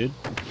Halloween, dude.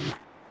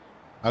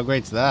 How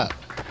great's that?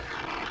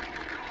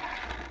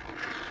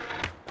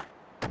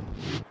 I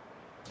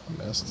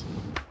missed.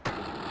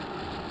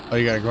 Oh,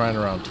 you gotta grind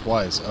around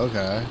twice.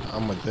 Okay,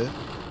 I'm with it.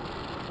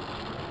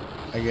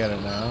 I get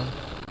it now.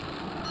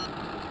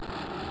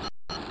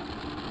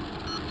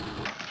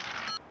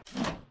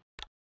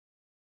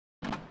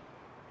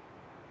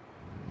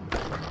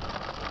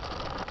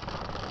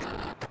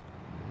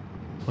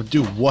 Oh,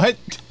 dude, what?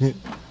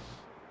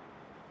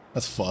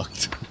 That's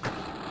fucked.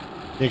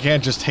 You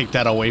can't just take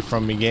that away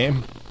from me,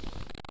 game.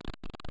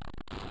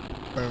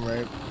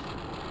 Right.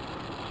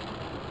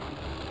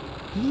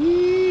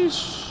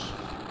 Yeesh.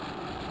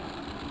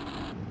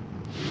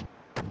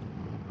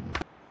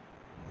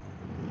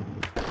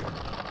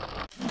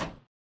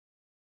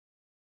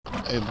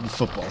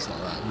 Football's not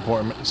that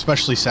important.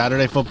 Especially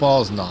Saturday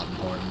football is not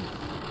important.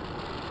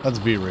 Let's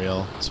be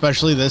real.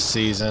 Especially this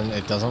season,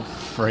 it doesn't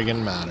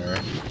friggin' matter.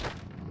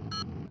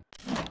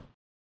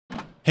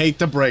 Hate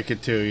to break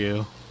it to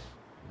you.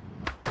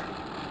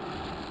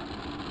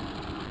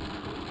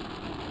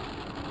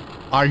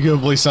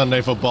 Arguably,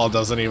 Sunday football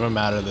doesn't even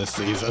matter this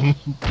season.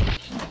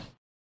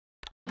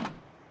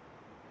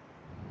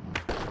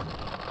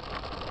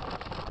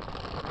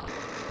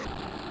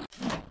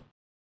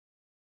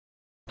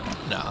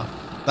 Nah,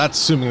 that's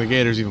assuming the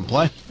Gators even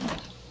play.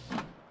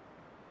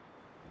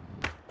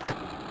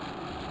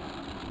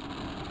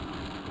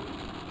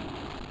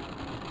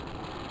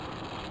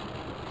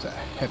 It's a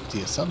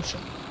hefty assumption.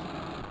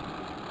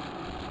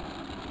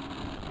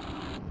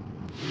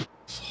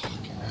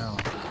 Fucking hell.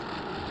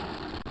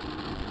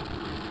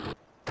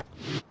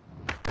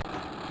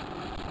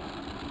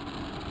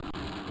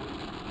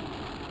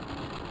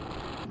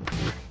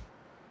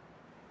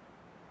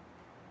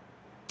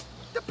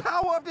 The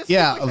power of this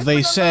Yeah, secret has they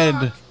been said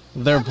unlocked.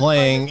 they're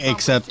playing,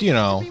 except, you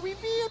know,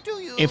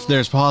 if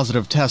there's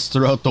positive tests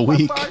throughout the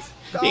week,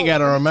 you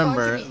gotta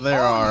remember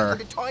there are,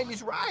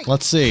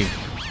 let's see,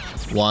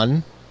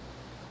 1,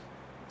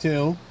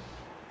 2,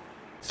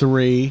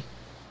 3,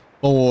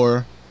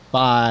 4,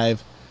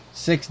 5,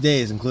 6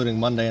 days, including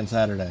Monday and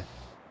Saturday.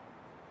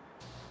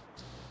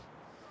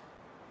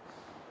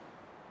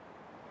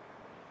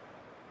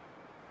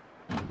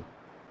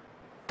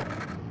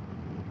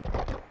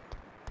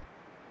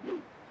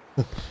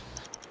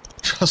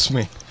 Trust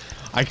me,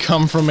 I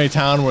come from a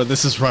town where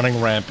this is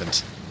running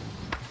rampant.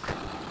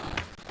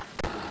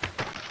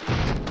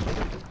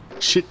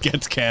 Shit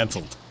gets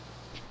canceled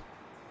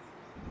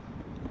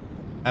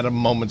at a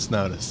moment's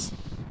notice.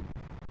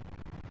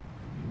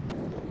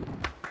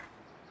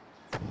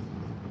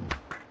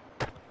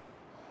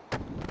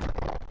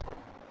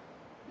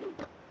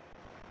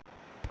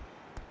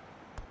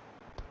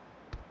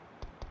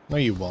 No,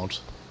 you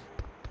won't.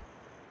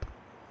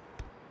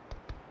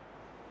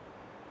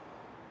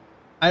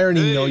 I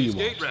already know you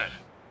won't. Rat.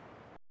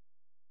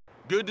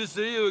 Good to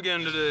see you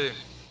again today.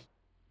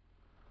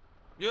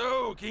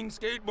 Yo, King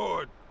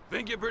Skateboard.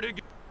 Think you're pretty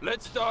good?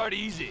 Let's start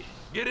easy.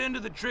 Get into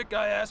the trick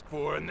I asked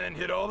for and then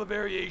hit all the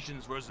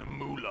variations for some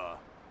moolah.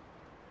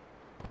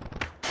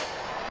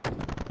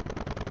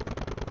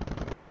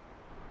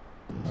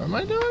 Am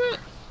I doing it?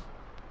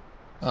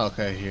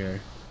 Okay, here.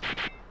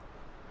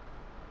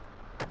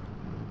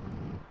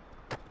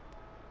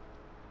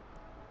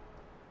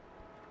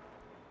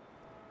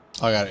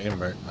 Oh, I gotta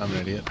invert. I'm an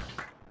idiot.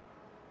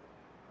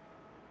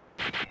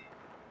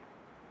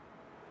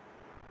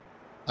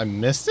 I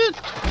missed it?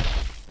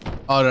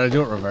 Oh, did I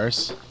do it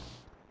reverse?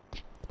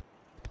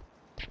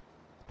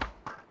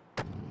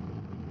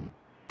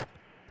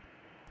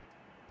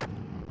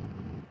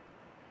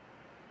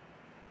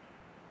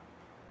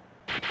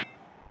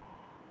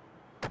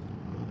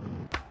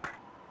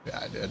 Yeah,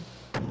 I did.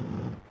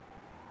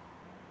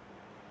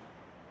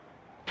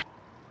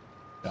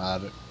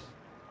 Got it.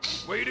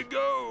 Way to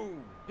go!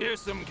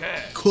 Here's some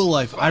cash. Cool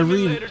life. I Find me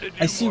read. later to do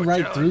I see more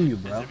right through you,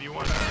 challenges bro. if you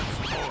wanna earn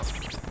some more.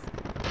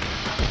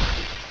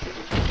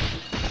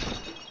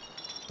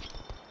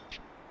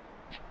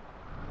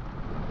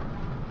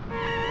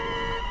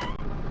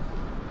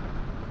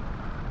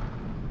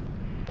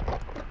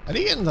 How do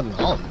you get into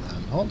Nolan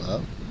then? Hold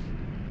up.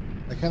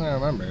 I can't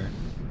remember.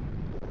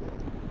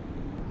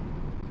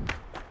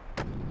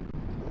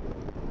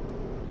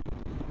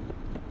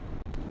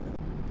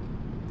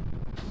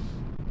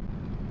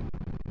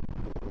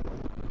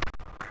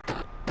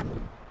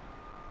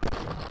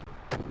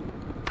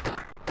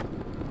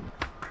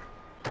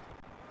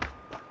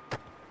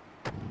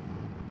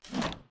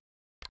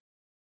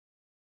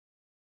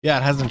 Yeah,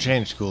 it hasn't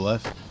changed, Cool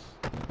Life.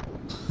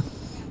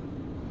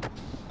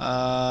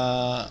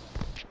 I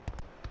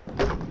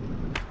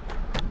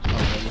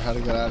don't know how to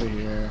get out of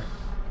here.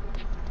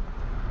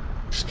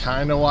 Which is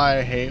kind of why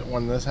I hate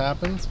when this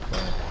happens,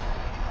 but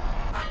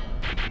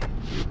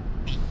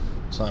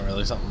it's not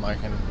really something I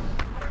can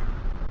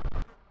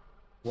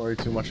worry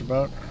too much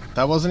about.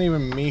 That wasn't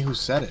even me who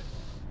said it.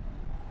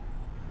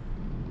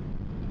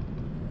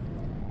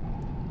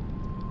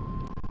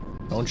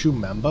 Don't you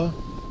remember?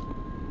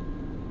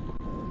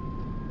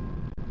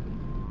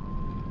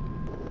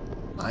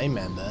 I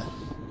remember.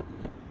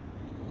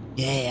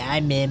 Yeah, I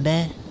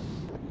remember.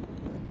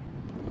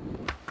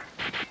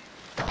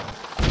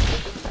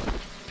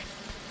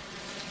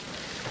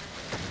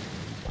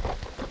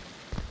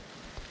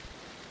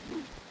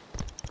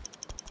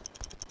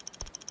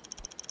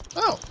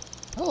 Oh,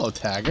 hello,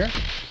 Tagger.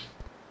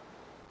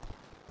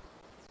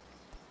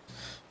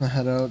 I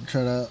head out,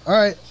 try to.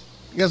 Alright,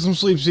 get some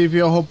sleep,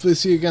 CPO. Hopefully,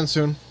 see you again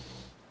soon.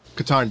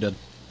 Katarn did.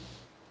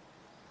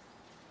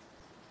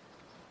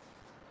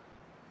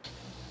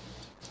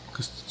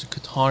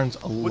 Katarn's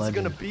a legend. What's it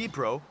gonna be,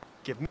 bro?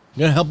 Give me. I'm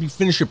gonna help you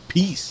finish your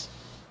piece.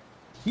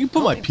 You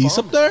can put my piece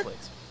up there?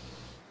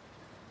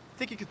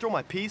 Think you could throw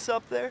my piece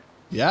up there?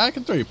 Yeah, I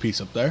can throw your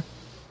piece up there.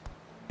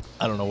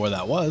 I don't know where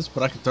that was,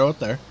 but I can throw it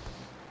there.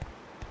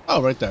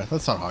 Oh, right there.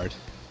 That's not hard.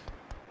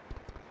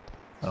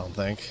 I don't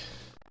think.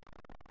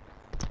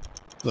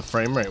 The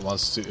frame rate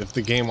wants to, if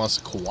the game wants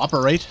to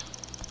cooperate.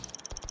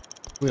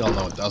 We all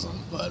know it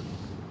doesn't, but...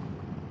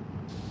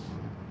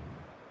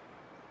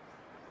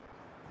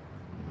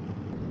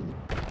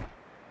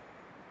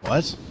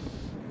 What?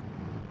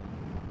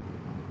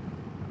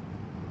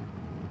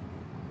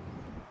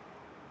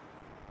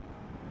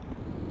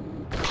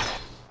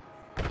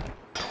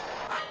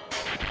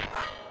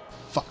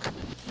 Fuck.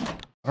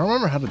 I don't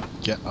remember how to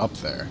get up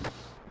there.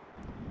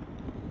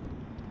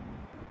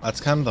 That's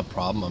kind of the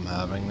problem I'm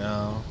having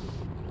now.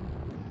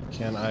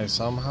 Can I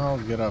somehow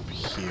get up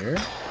here?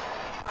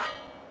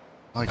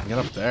 I can get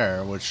up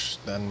there, which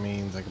then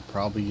means I could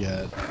probably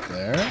get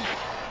there,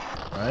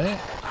 right?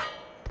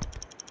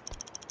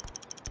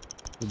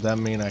 Would that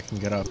mean I can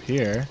get up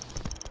here?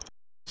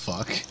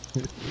 Fuck.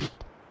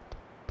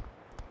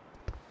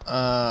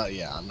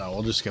 Yeah, no,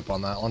 we'll just skip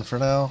on that one for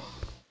now.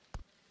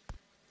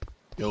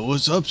 Yo,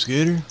 what's up,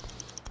 Skater?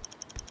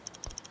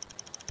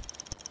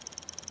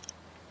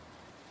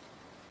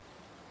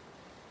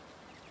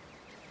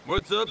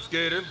 What's up,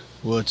 Skater?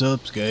 What's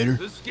up, Skater?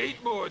 The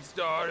skateboard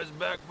star is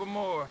back for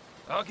more.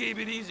 I'll keep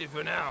it easy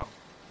for now.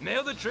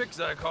 Nail the tricks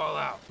I call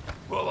out.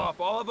 Pull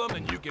off all of them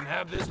and you can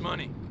have this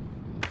money.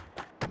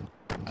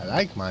 I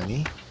like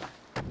money.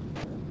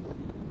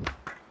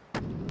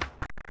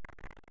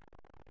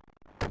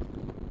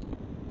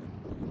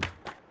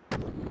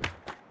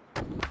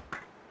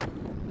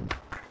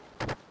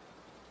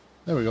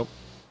 There we go.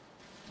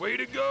 Way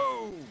to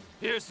go!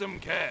 Here's some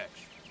cash.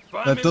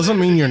 That doesn't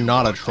mean you're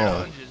not a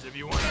troll.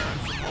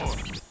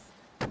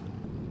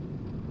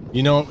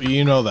 You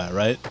know that,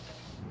 right?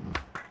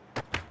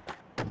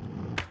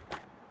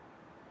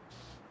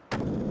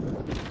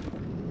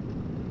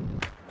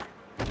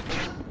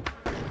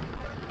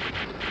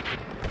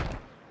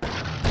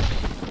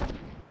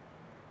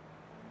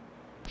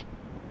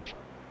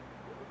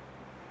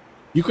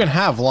 You can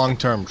have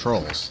long-term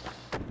trolls.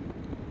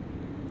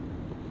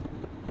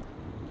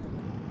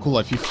 Cool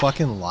Life, you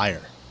fucking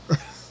liar.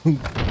 Dude,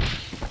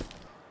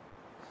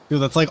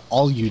 that's like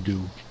all you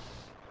do.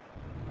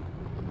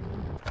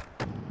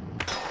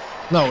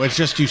 No, it's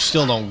just you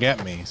still don't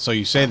get me, so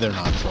you say they're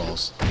not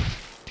trolls.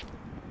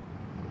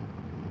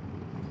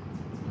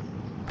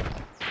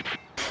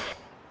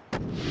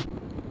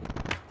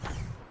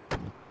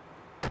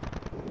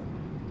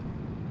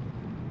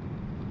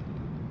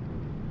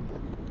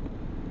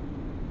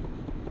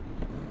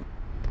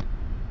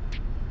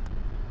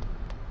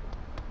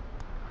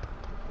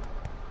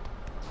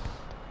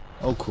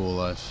 Oh, Cool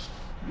Life.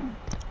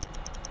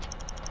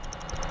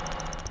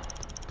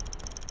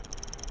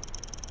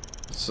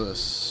 It's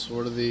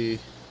sort of the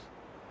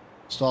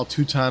stall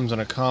 2 times in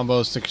a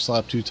combo, sticker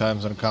slap 2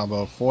 times in a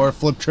combo, 4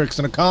 flip tricks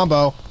in a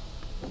combo.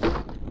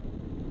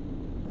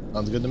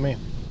 Sounds good to me.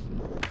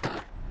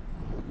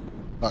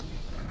 Fuck.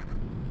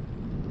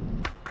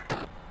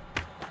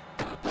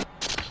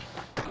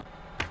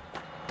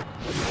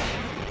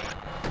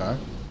 Okay.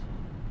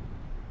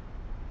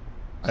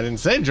 I didn't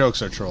say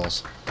jokes are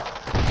trolls.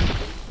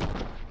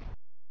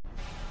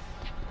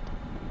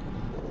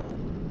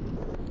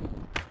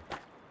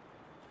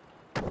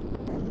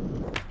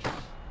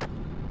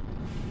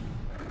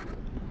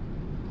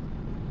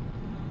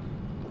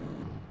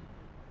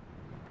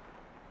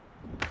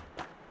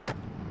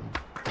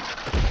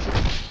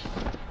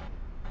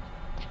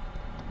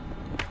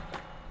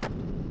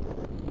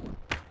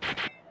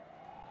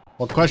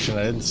 What question?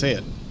 I didn't see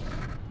it.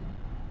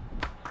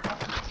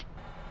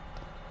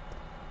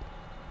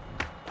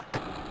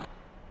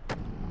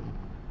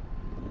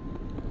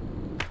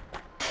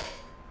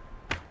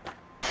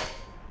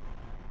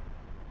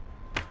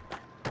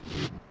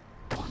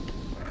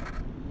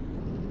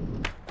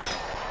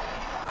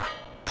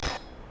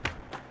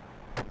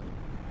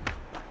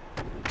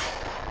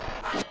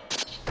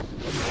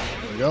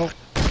 There we go.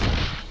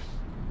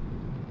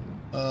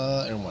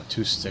 And what,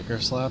 2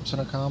 sticker slaps in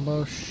a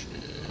combo? Shit.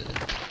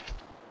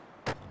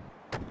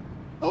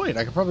 Oh wait,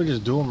 I could probably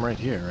just do them right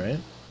here, right?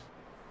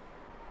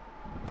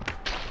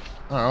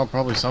 I don't know,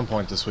 probably some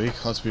point this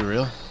week, let's be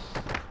real.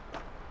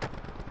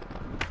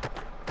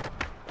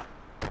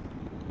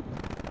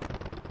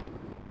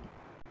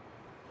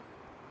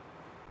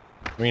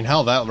 I mean,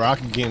 hell, that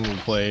rocket game we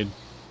played,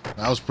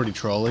 that was pretty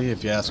trolly,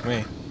 if you ask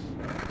me.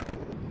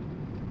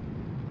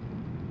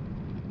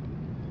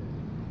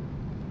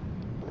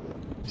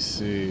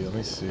 Let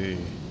me see.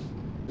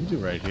 Let me do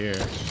right here.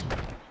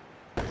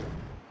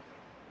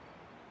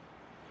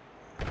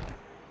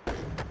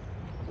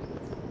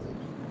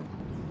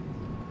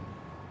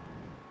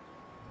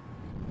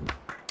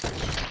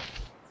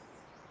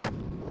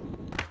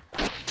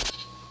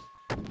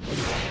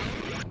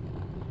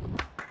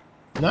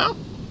 No?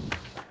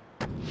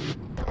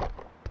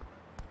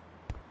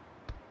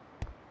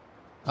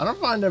 I don't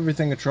find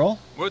everything a troll.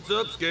 What's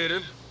up,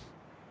 Skater?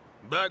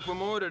 Back for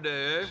more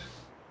today, eh?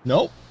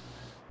 Nope.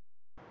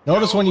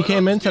 Notice when you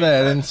came in today,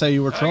 I didn't say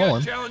you were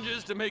trolling. I got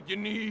challenges to make your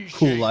knees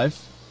Cool shake.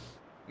 Life.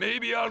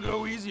 Maybe I'll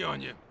go easy on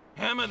you.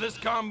 Hammer this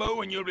combo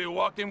and you'll be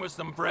walking with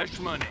some fresh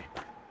money.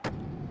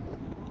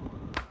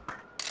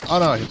 Oh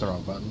no, I hit the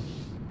wrong button.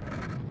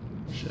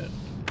 Shit.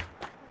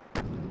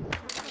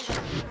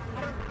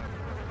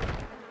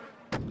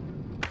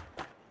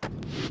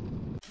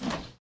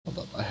 Hold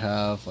up, I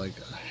have like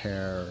a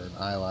hair or an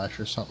eyelash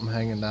or something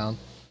hanging down.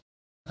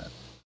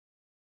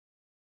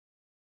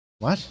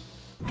 What?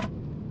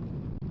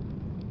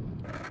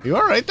 Are you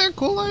alright there,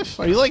 Cool Life?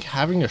 Are you like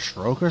having a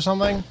stroke or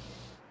something?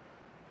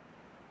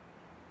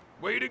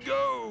 Way to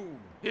go!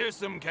 Here's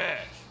some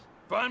cash.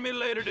 Find me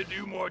later to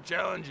do more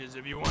challenges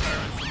if you want to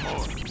earn some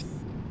more.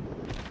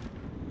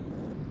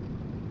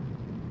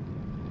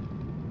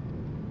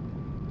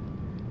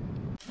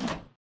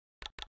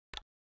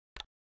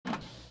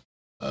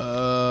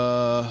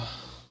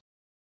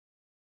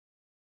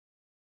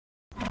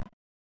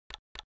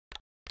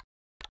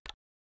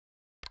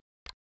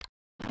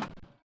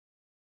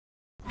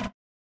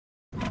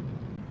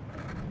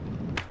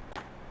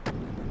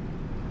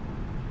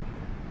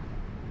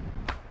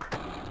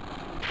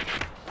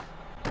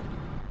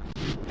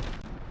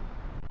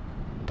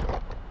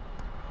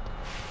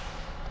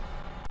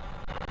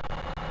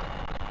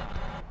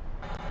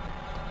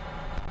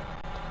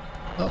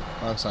 Oh,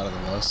 wrong side of the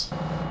bus.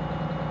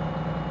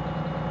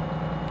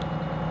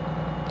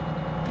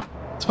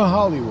 To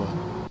Hollywood.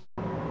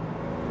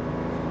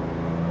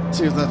 Let's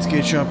see if that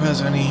skate shop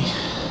has any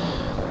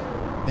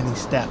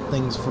stat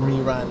things for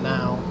me right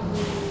now.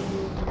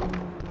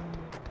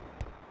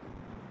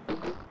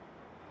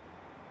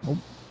 Oh.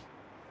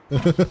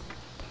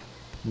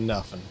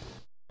 Nothing.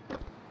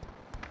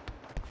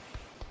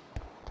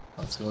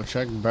 Let's go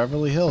check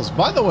Beverly Hills.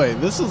 By the way,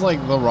 this is like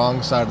the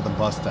wrong side of the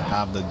bus to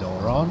have the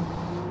door on,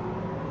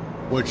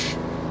 which,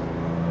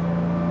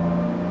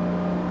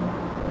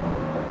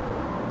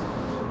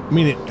 I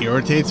mean, it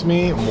irritates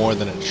me more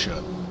than it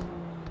should.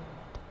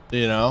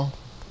 You know?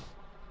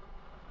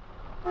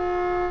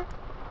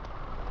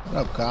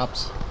 What up,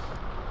 cops?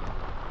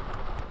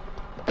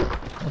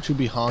 Don't you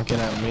be honking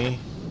at me.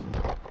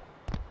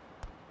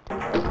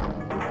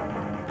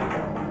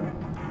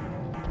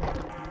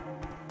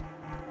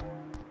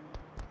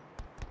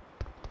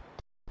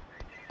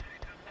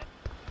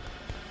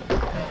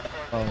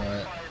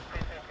 Alright.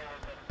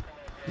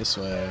 This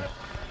way.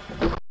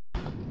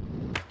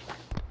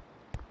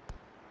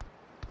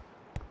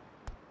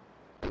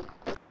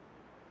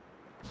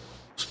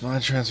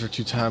 Spline transfer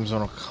 2 times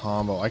on a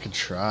combo. I could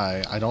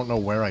try. I don't know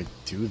where I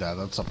do that.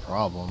 That's a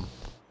problem.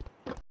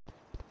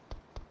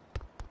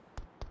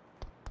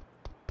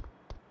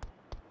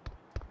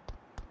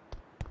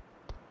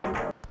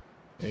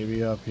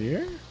 Maybe up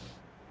here?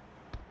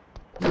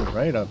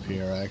 Right up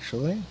here,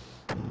 actually.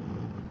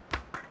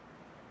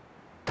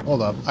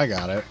 Hold up, I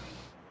got it.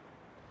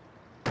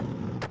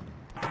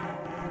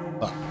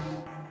 Oh.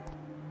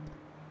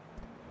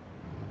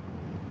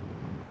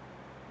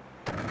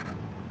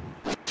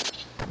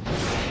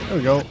 There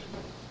we go.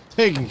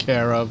 Taken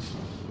care of.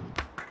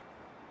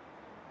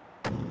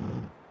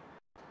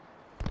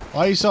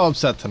 Why are you so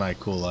upset tonight,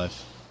 Cool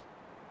Life?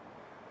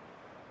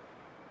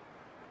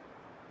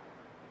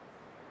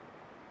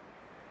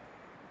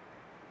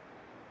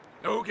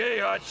 Okay,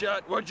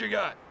 hotshot, what you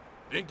got?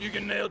 Think you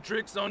can nail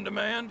tricks on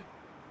demand?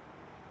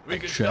 We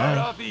can try. start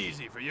off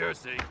easy for your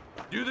sake.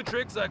 Do the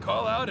tricks I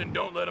call out and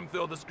don't let them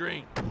fill the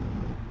screen.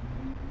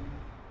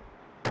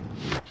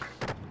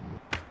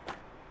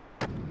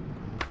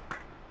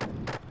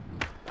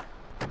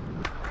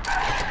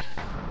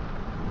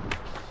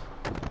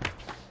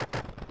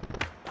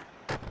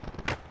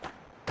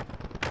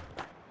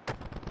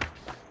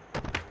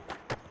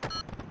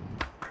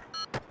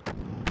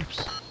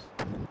 Oops.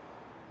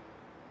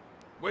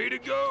 Way to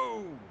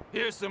go!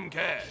 Here's some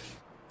cash.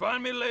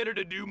 Find me later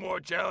to do more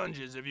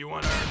challenges if you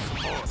want to earn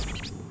some more.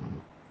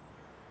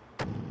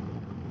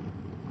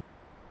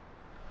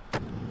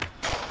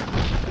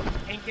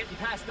 Ain't getting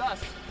past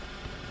us.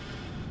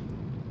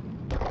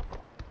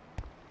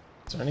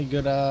 Is there any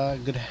good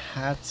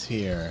hats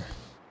here?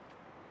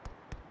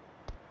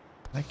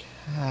 Like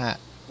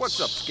hats.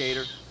 What's up,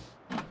 skater?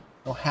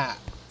 No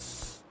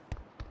hats.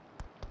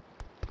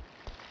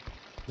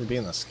 Maybe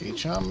in the skate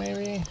shop,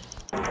 maybe?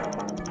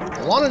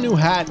 I want a new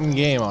hat in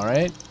game,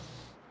 alright?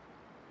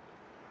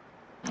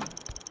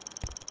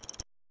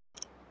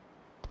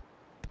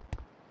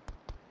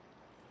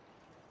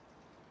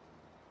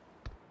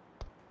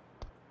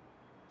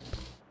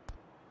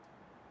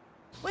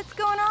 What's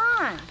going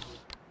on?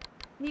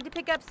 Need to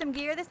pick up some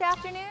gear this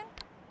afternoon?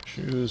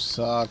 Shoes,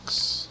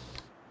 socks.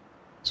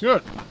 Screw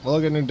it. We'll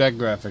look at new deck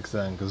graphics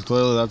then, because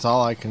clearly that's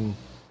all I can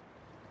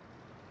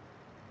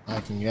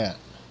get.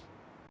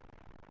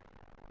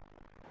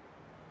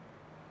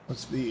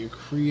 What's the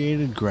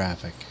created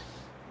graphic?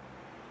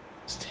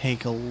 Let's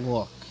take a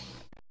look.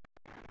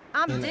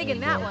 I'm digging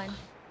that one.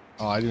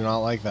 Oh, I do not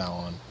like that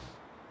one.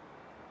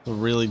 It's a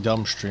really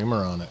dumb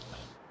streamer on it.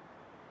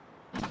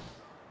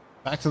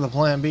 Back to the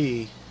plan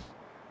B.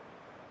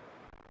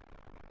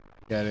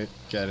 Get it,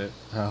 get it.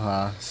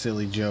 Haha,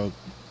 silly joke.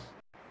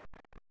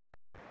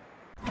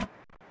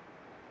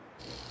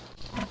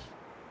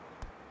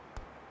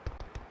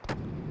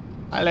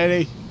 Hi,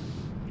 lady.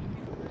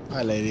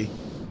 Hi, lady.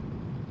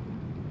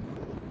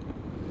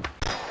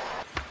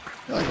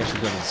 I feel like I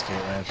should go to the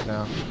skate ranch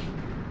now.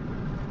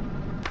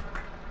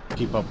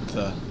 Keep up with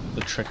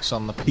the tricks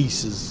on the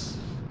pieces.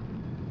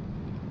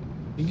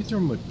 You can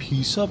throw my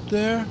piece up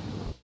there?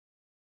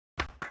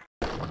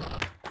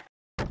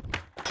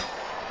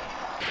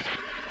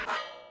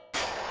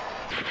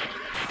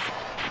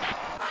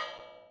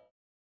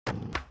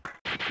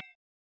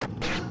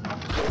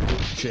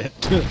 Shit.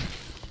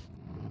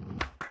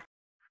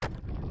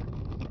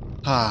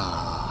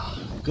 Ah,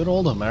 good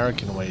old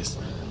American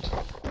wasteland.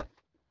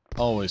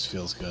 Always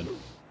feels good.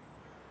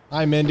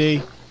 Hi,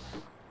 Mindy.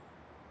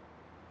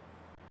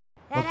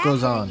 That What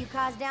goes accident on? you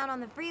caused down on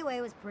the freeway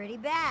was pretty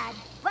bad,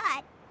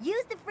 but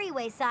use the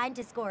freeway sign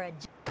to score a.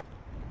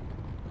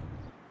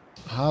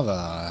 How the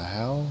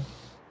hell?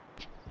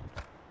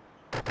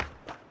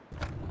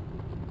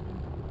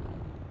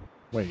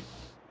 Wait,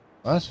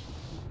 what?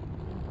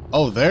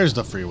 Oh, there's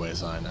the freeway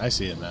sign. I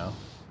see it now.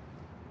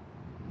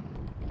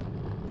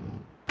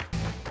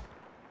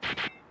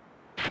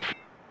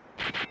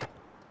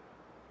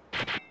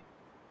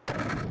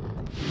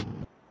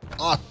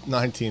 Oh,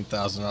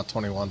 19,000, not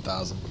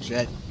 21,000.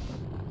 Shit.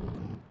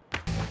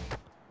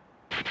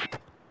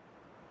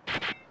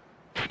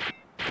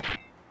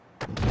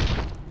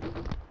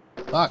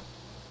 Fuck.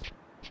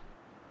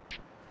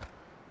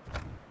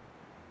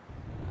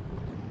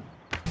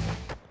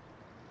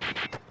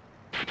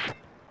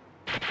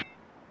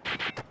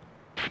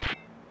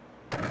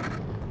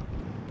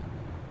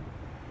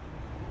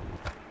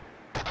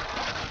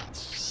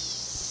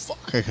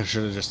 Fuck, I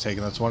should have just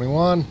taken the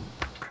 21.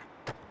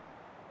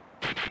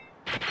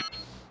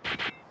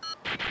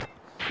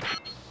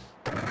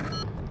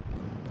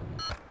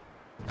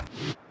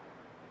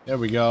 There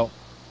we go.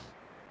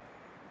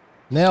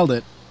 Nailed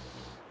it.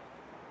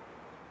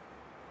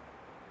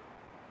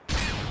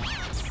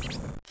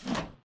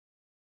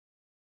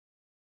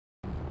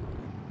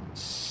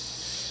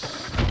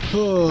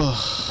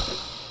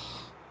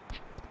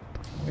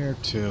 Where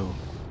to?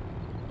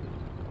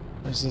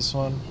 Where's this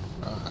one?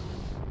 Ah,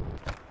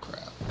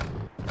 crap.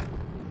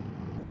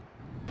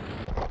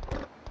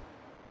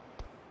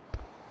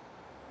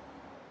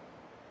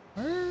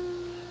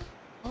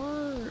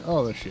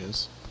 Oh, there she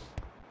is.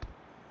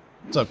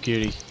 What's up,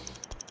 cutie?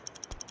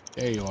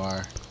 There you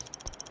are.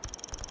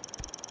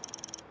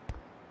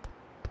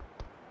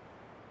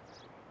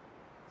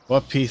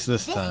 What piece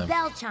this time? This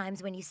bell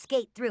chimes when you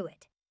skate through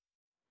it.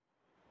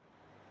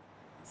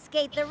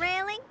 Skate the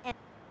railing and...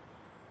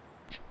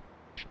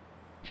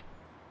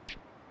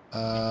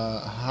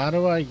 How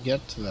do I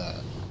get to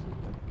that?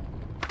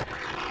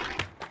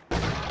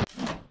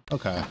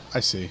 Okay, I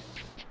see.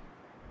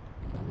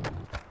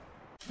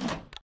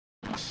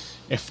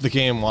 If the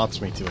game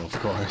wants me to, of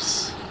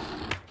course.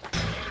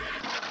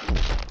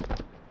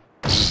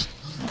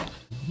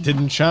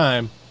 Didn't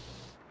chime.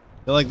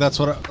 I feel like that's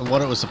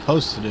what it was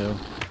supposed to do.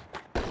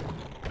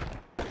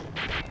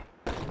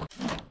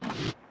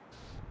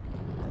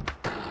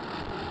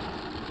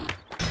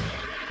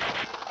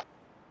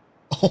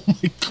 Oh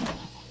my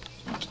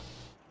god.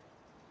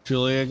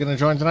 Julia gonna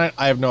join tonight?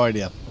 I have no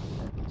idea.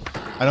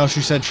 I know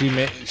she said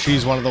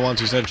she's one of the ones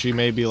who said she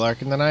may be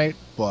lurking tonight,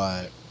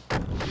 but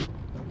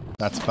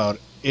that's about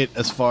it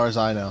as far as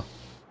I know.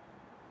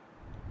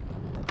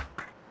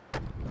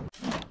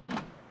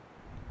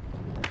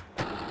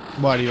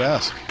 Why do you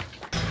ask?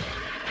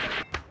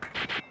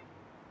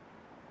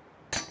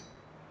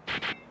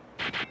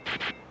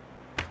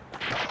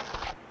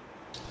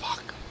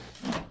 Fuck.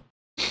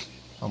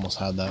 Almost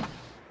had that.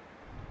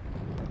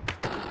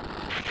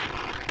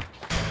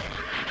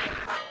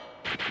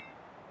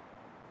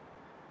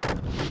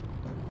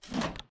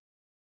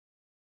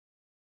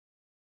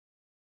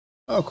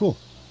 Oh, cool.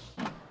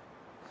 It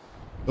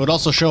would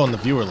also show on the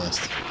viewer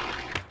list.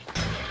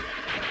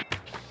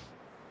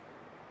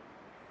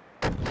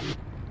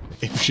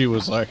 If she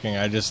was lurking,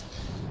 I just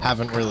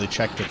haven't really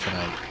checked it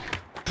tonight.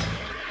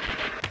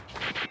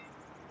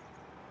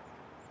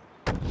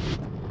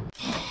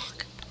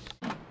 Fuck.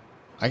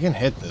 I can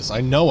hit this. I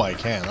know I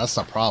can. That's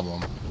the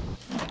problem.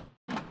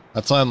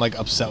 That's why I'm like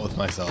upset with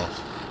myself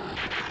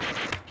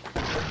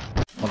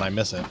when I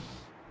miss it.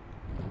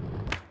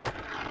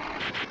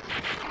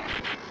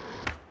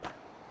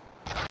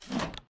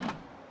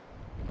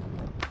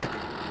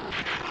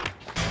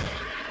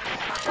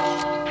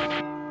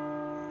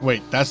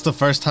 Wait, that's the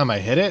first time I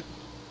hit it?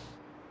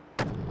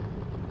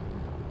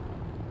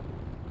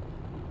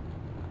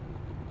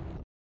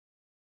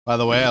 By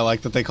the way, I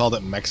like that they called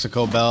it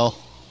Mexico Bell.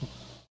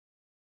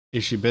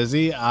 Is she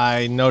busy?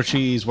 I know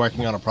she's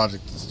working on a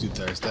project that's due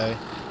Thursday.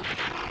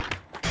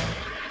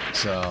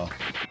 So,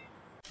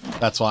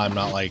 that's why I'm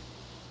not, like,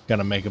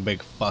 gonna make a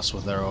big fuss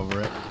with her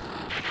over it.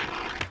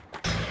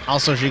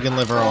 Also, she can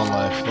live her own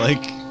life.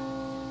 Like...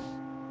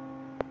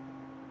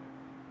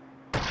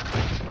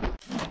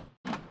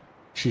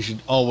 she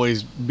should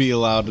always be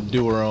allowed to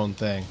do her own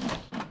thing.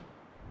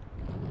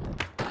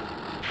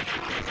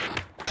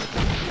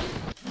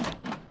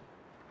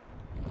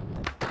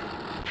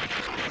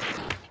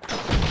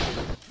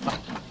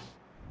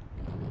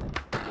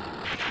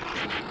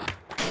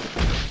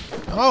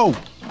 Oh!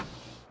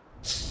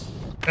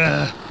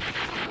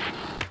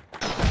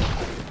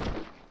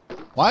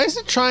 Why is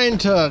it trying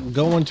to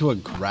go into a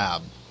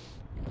grab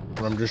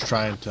when I'm just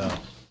trying to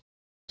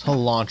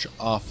launch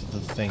off the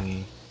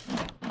thingy?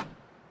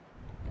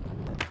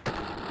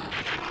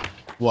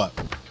 What?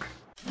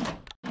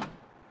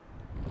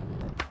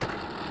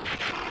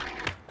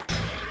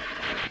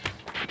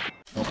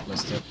 Oh,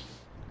 missed it.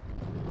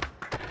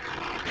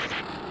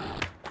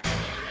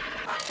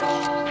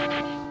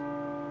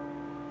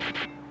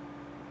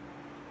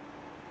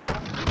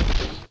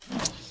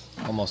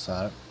 Almost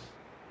had it.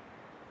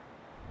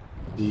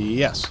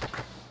 Yes.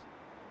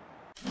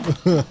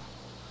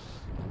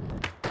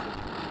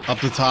 Up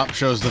the top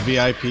shows the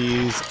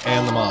VIPs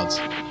and the mods.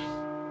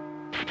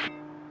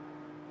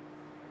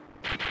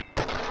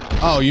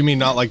 Oh, you mean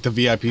not like the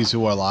VIPs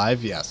who are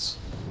live? Yes.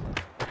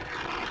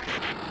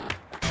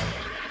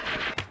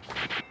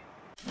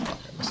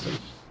 Okay, missed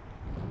it.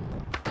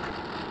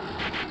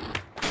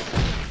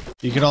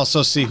 You can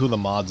also see who the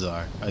mods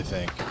are, I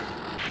think.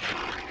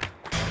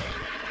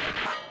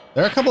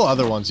 There are a couple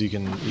other ones you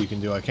can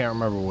do. I can't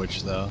remember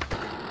which though.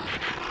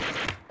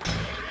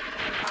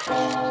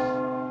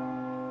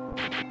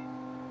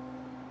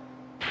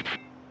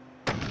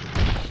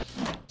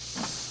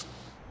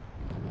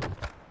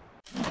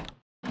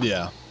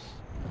 Yeah.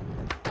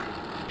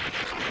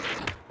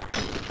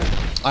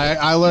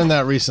 I learned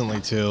that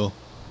recently too,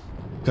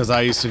 because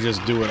I used to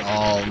just do it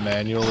all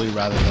manually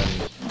rather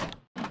than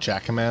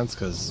chat commands,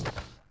 because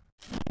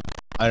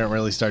I didn't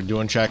really start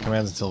doing chat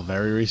commands until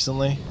very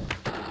recently.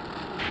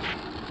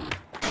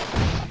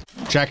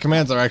 Chat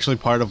commands are actually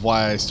part of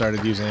why I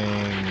started using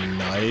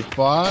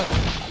Nightbot,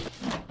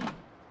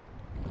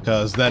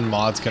 because then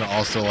mods can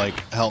also like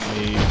help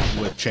me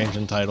with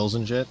changing titles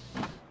and shit.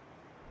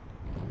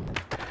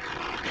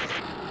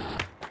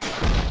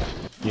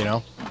 You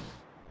know?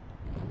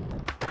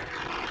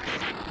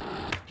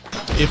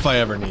 If I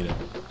ever need it.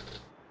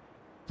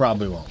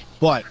 Probably won't.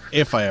 But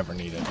if I ever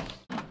need it.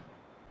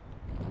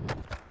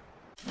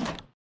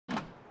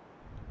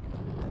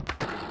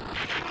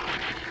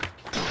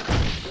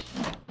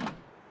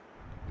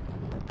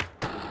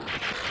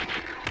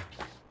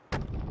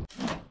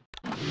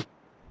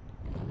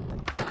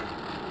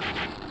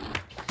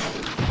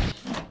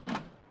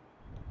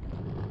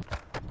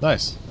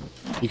 Nice.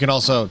 You can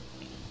also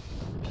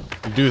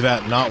do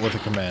that not with a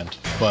command,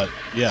 but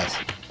yes.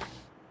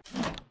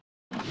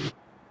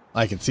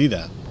 I can see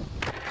that.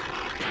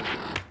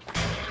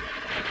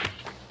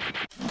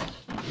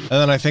 And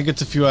then I think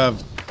it's if you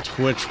have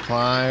Twitch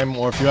Prime,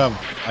 or if you have,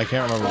 I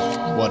can't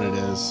remember what it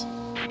is.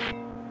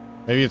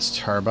 Maybe it's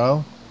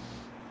Turbo.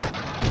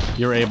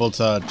 You're able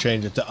to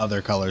change it to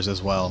other colors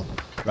as well,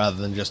 rather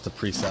than just the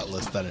preset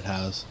list that it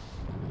has.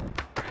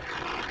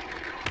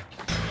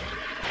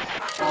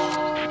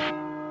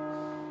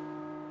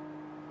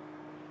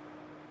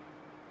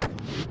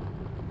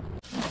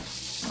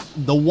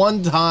 The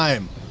one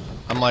time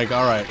I'm like,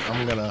 all right,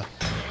 I'm gonna.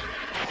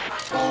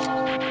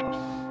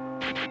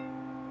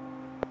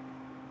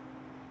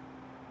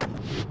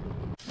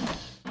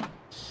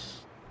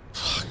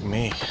 Fuck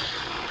me.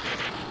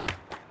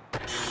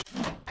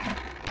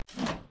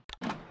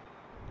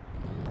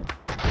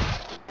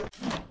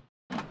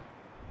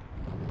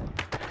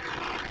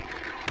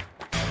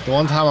 The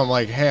one time I'm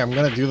like, hey, I'm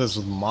gonna do this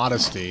with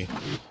modesty.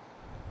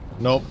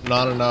 Nope,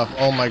 not enough.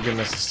 Oh my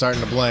goodness, it's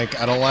starting to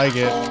blank. I don't like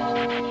it.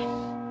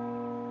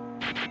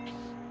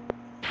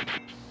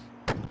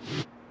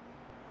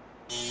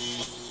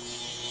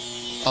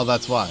 Oh,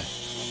 that's why.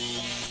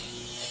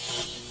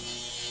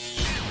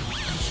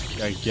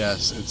 I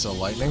guess it's a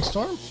lightning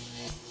storm?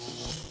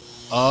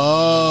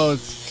 Oh,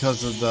 it's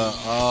because of the...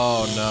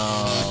 Oh,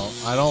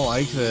 no. I don't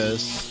like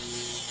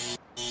this.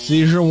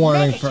 Seizure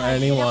warning for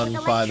anyone,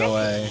 by the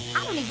way.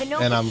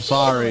 And I'm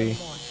sorry.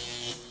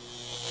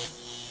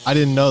 I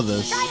didn't know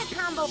this.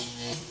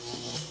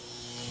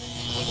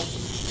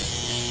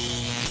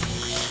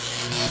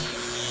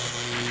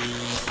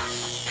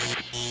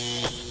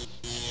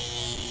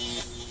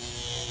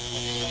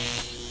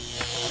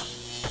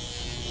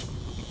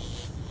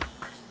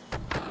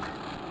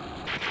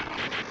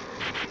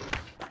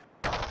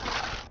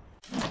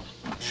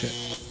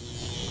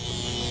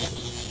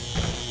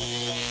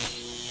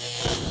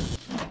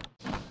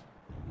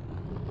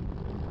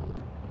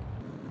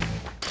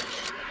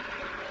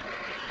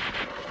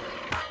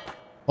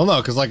 Well, no,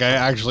 because, like, I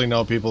actually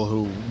know people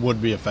who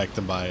would be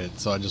affected by it,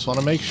 so I just want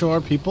to make sure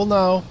people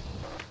know.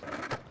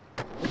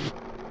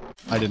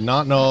 I did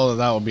not know that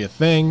that would be a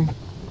thing.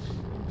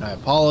 I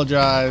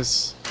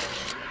apologize.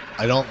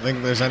 I don't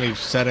think there's any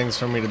settings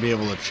for me to be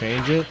able to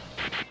change it.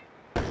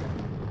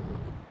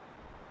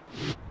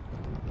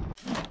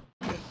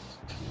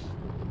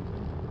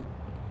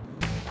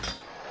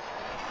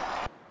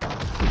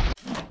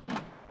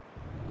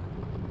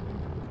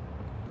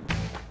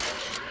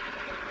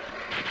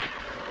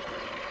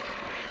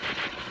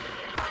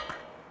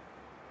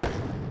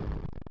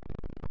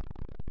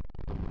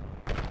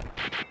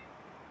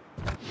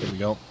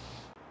 Go.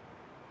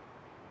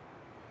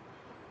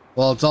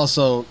 Well, it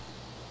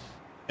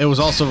was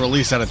also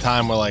released at a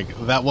time where, like,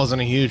 that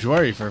wasn't a huge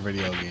worry for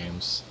video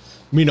games.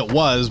 I mean, it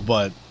was,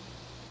 but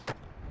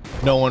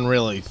no one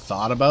really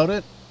thought about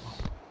it.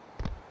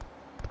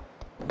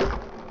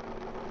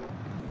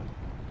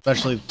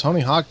 Especially the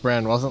Tony Hawk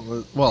brand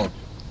wasn't, well,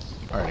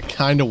 alright, it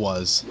kind of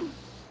was,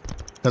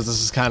 because this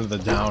is kind of the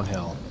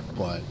downhill,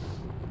 but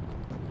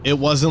it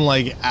wasn't,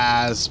 like,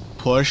 as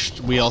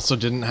pushed. We also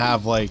didn't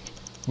have, like,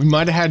 we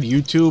might have had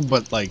YouTube,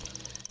 but, like,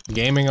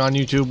 gaming on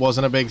YouTube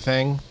wasn't a big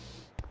thing.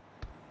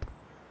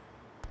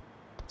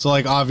 So,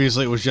 like,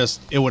 obviously it was just,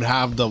 it would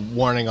have the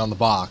warning on the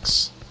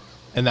box,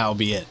 and that would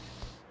be it.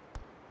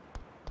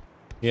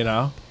 You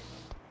know?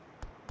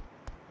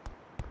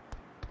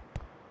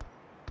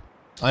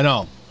 I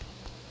know.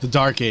 The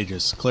Dark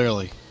Ages,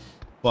 clearly.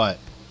 But,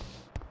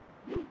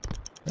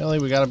 really,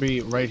 we gotta be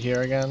right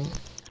here again?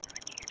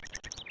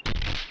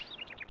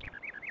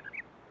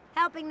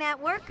 Helping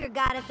that worker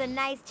got us a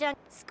nice chunk.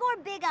 Score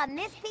big on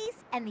this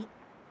piece and the...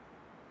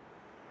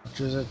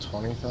 Which is it,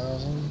 20,000?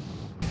 20,000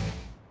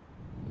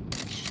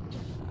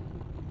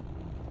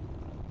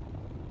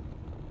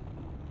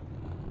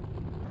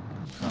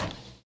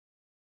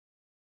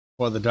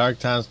 For the dark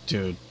times,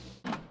 dude.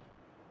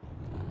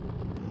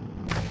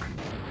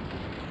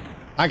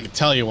 I could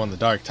tell you when the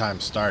dark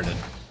times started.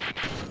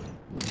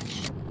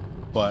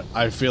 But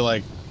I feel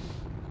like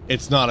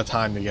it's not a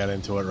time to get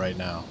into it right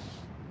now.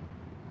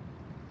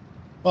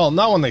 Well,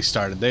 not when they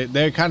started.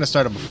 They kind of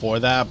started before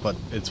that, but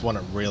it's when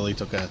it really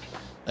took a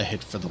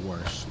hit for the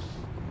worst.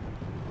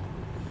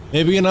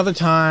 Maybe another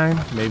time.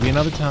 Maybe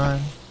another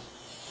time.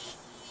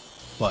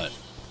 But,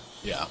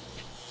 yeah.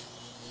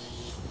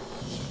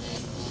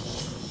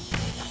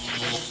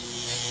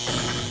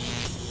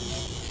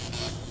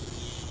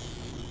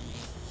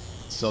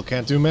 Still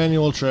can't do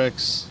manual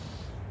tricks.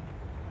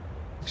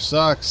 Which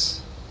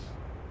sucks.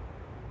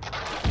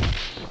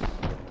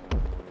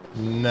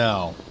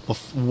 No.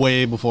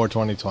 Way before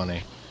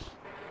 2020.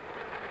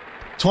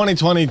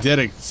 2020 did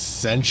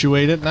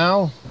accentuate it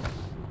now,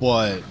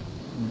 but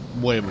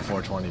way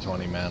before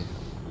 2020, man.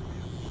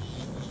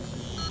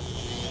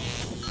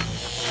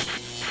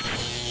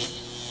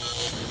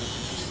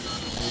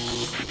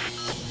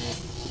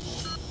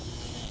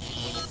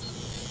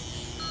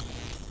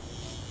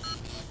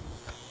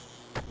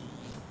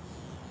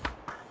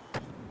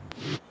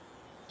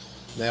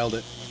 Nailed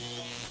it.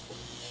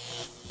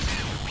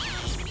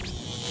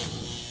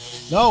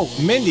 No,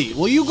 Mindy,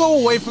 will you go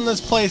away from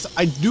this place?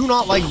 I do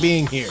not like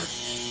being here. This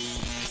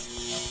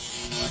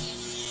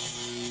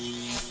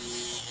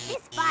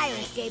fire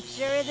escape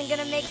sure isn't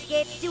gonna make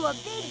escapes to a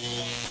big...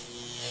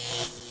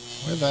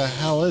 Where the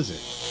hell is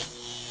it?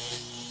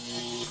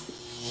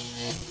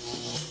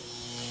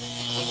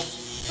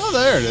 Oh,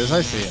 there it is.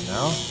 I see it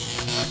now.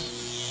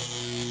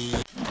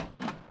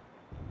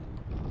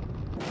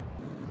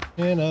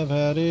 And I've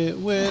had it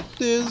with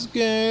this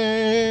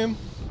game.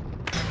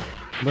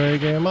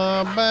 Breaking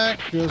my back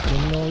just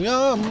to know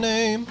your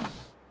name.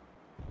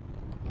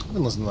 I've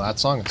been listening to that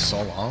song in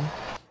so long.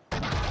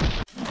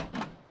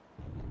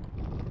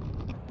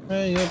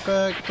 Bring it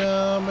back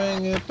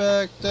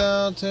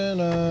down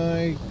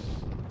tonight.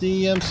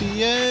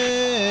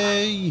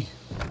 DMCA.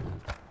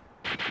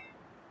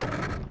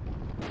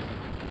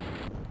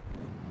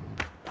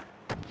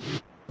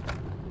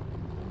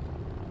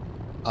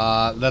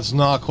 That's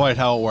not quite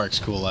how it works,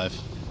 Cool Life.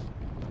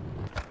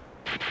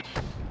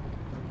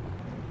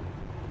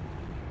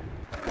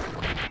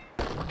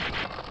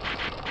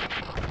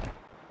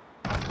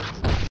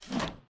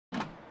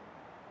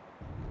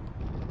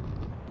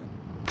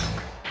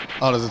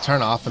 Oh, does it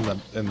turn off in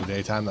the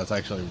daytime? That's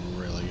actually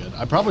really good.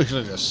 I probably should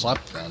have just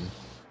slept then.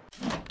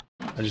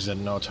 I just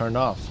didn't know it turned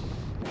off.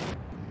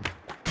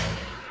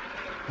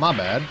 My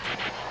bad.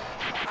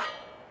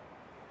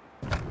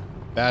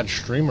 Bad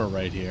streamer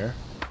right here.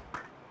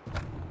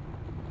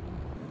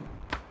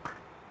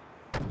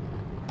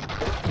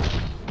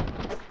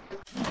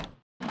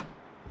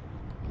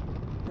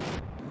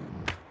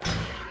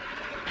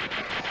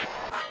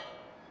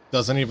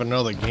 Doesn't even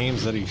know the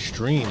games that he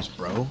streams,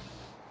 bro.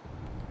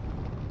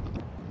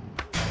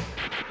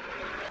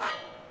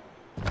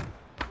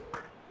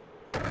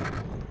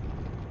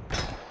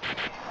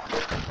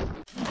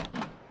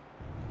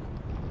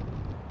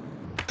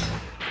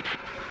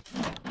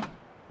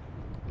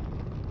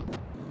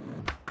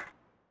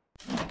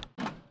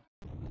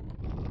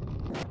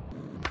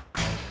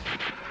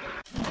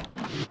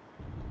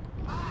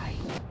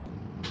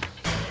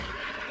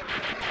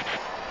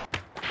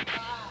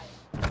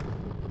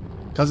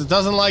 Because it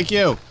doesn't like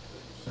you.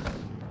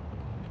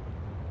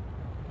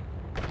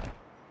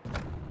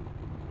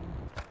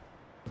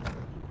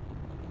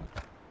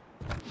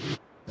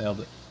 Nailed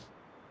it.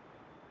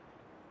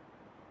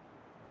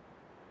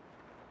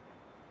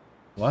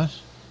 What?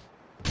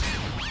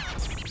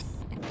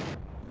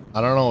 I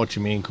don't know what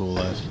you mean, Cool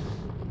Life.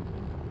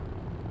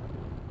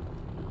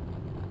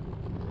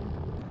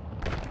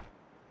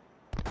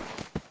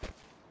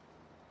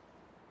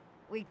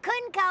 We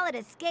couldn't call it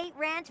a skate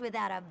ranch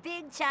without a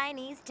big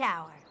Chinese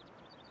tower.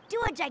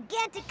 Do a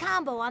gigantic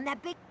combo on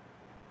that big...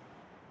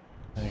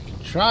 I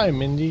can try,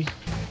 Mindy.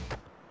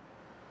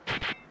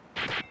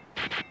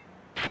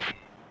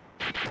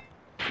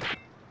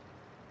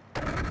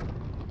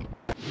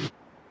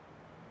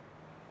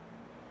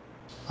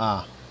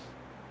 Ah.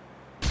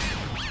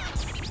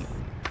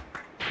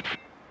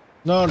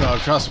 No,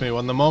 trust me.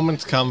 When the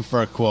moments come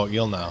for a quote,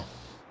 you'll know.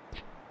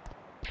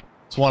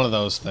 It's one of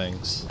those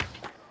things.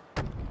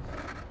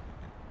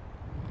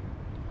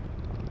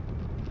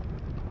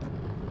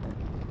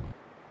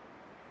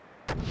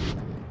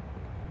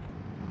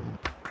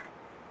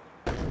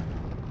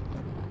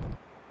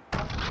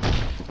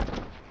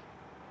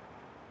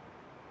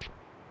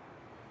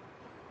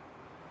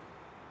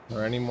 Are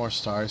there any more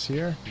stars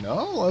here?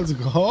 No, let's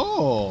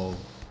go.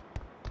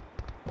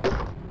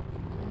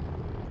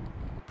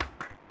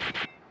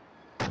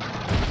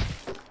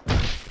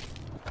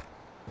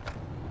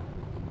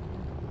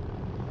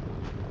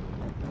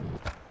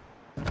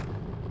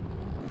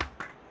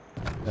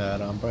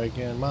 That I'm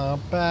breaking my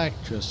back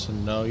just to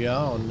know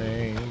your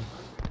name.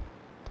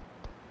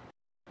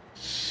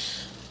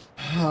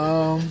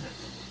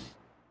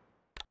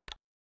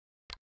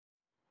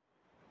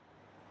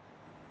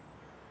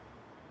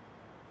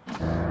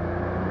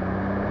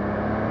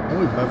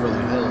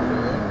 Beverly Hills,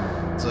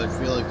 right? So I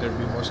feel like there'd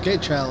be more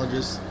skate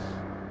challenges.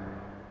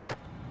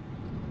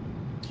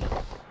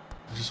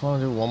 I just want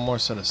to do one more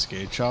set of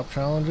skate shop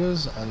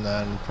challenges and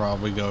then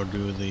probably go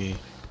do the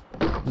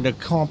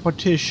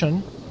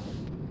competition.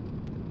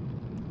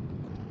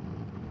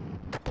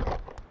 I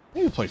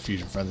need to play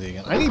Fusion Frenzy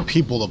again. I need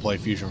people to play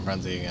Fusion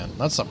Frenzy again.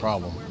 That's the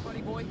problem.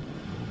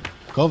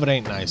 COVID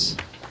ain't nice.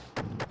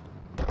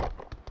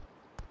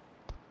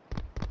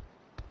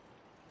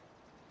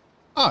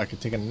 Oh, I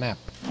could take a nap.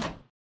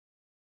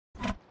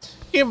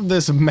 Give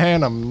this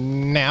man a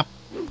nap.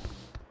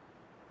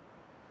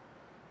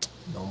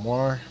 No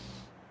more.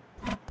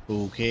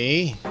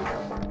 Okay.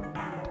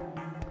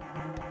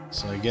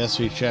 So I guess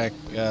we check,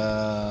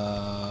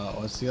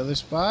 what's the other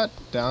spot?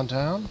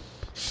 Downtown?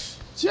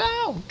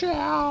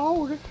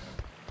 Downtown.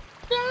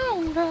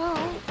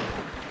 Downtown.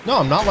 No,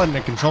 I'm not letting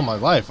it control my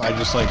life. I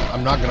just, like,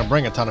 I'm not gonna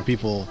bring a ton of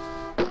people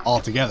all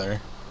together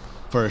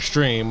for a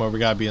stream where we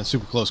gotta be in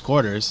super close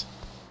quarters.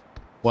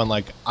 When,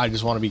 like, I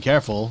just want to be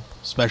careful,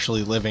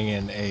 especially living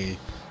in a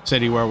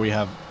city where we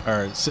have,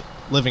 or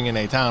living in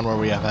a town where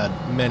we have had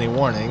many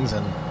warnings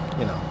and,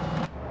 you know,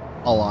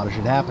 a lot of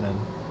shit happening.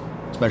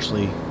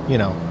 Especially, you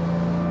know,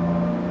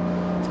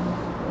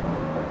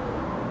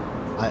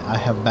 I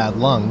have bad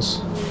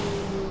lungs,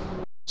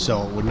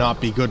 so it would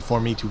not be good for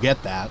me to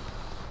get that.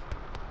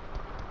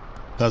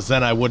 Because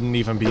then I wouldn't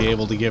even be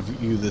able to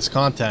give you this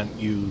content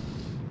you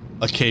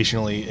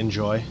occasionally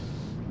enjoy.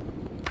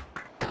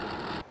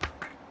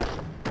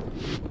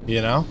 You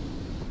know?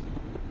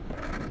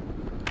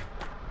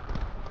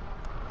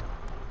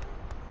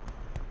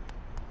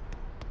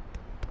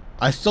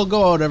 I still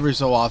go out every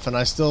so often.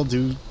 I still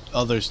do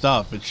other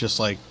stuff. It's just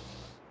like,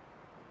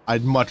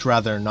 I'd much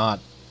rather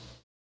not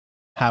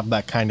have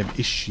that kind of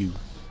issue.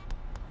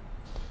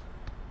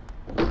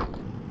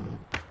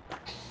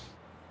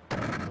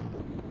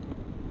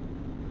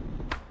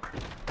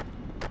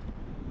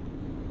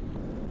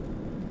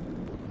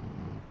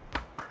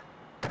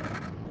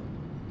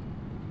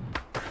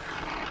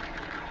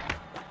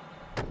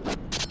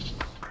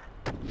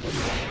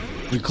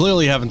 You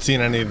clearly haven't seen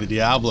any of the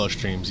Diablo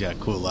streams yet,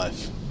 Cool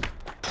Life.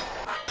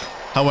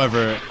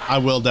 However, I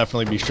will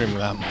definitely be streaming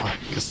that more,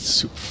 because it's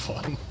super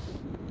fun.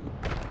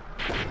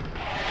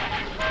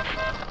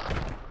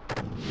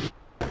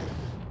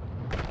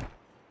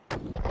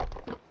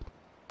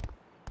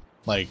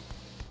 Like,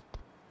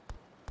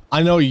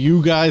 I know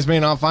you guys may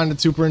not find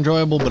it super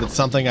enjoyable, but it's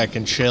something I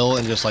can chill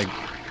and just, like,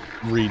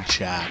 read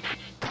chat.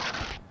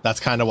 That's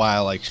kind of why I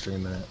like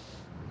streaming it.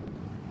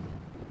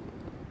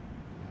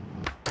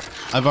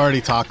 I've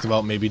already talked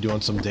about maybe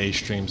doing some day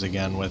streams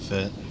again with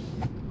it,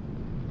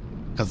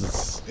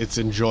 because it's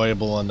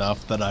enjoyable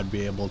enough that I'd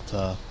be able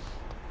to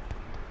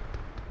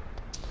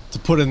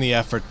put in the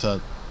effort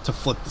to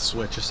flip the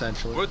switch,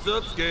 essentially. What's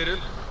up, skater?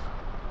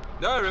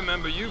 I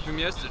remember you from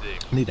yesterday.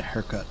 I need a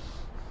haircut.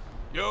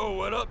 Yo,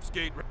 what up,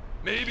 skate?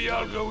 Maybe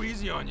I'll go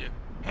easy on you.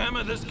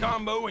 Hammer this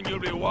combo and you'll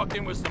be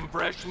walking with some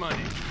fresh money.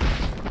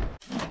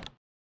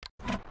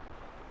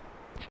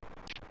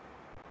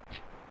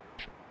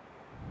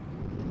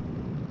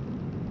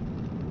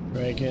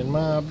 Breaking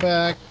my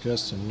back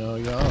just to know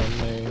your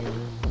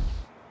name.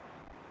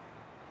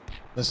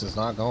 This is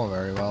not going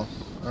very well.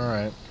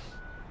 Alright.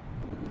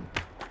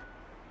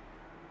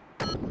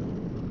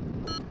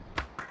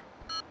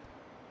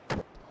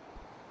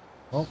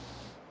 Oh.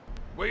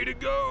 Way to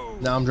go!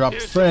 Now I'm dropping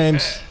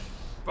frames. Cash.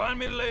 Find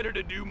me later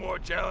to do more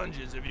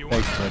challenges if you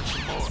want.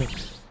 Thanks,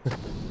 Twitch.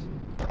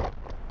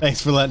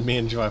 Thanks for letting me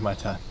enjoy my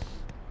time.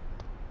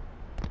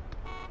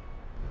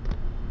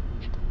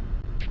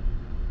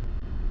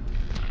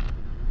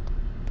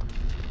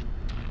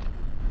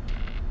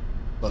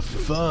 But for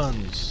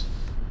funds.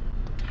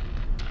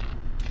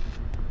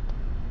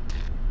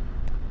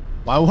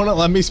 Why won't it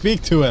let me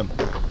speak to him?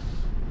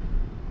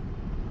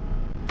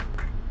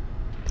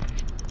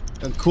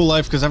 Cool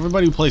Life, because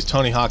everybody who plays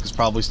Tony Hawk is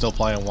probably still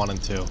playing 1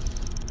 and 2.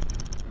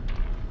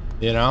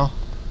 You know?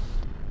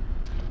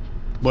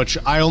 Which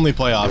I only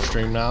play off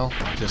stream now,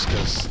 just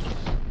because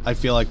I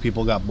feel like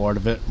people got bored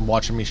of it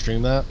watching me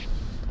stream that.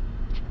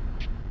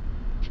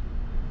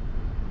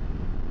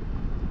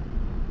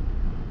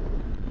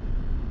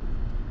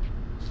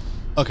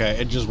 Okay,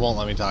 it just won't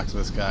let me talk to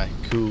this guy.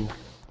 Cool.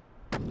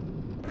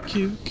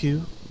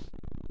 Q.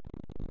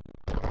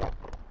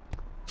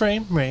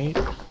 Frame rate.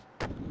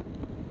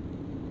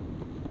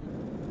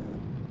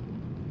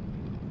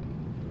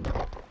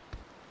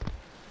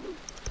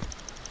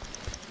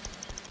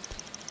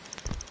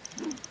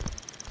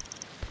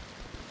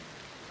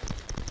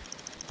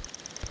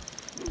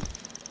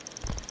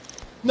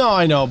 No,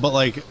 I know, but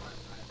like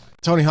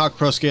Tony Hawk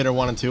Pro Skater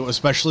 1 and 2,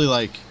 especially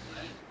like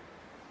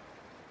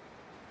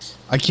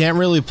I can't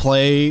really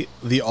play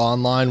the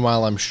online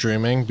while I'm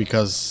streaming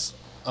because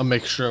a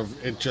mixture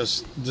of it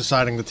just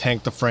deciding to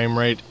tank the frame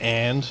rate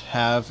and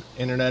have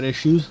internet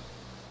issues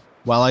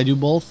while I do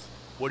both.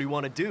 What do you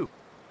want to do?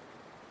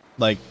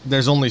 Like,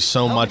 there's only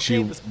so much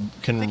you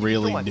can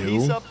really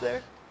do. Up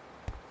there?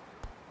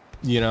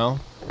 You know?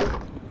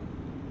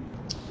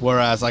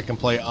 Whereas I can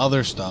play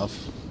other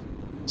stuff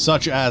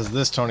such as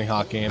this Tony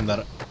Hawk game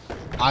that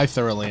I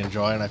thoroughly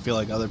enjoy, and I feel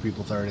like other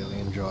people thoroughly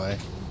enjoy.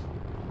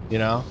 You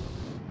know?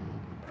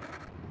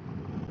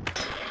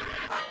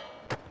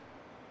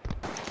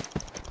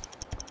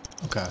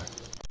 Okay.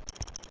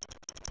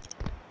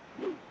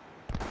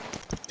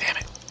 Damn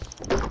it.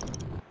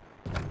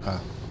 Okay.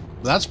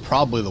 That's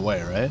probably the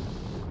way, right?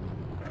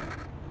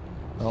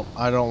 Nope,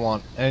 I don't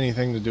want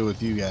anything to do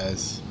with you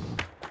guys.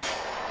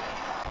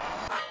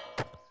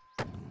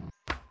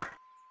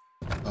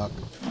 Fuck.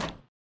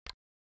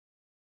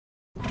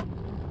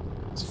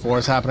 Is 4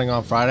 is happening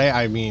on Friday?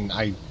 I mean,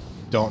 I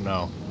don't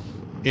know.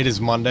 It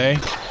is Monday.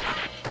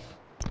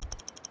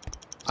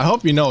 I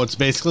hope you know it's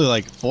basically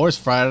like 4 is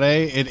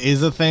Friday. It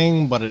is a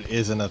thing, but it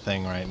isn't a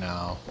thing right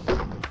now.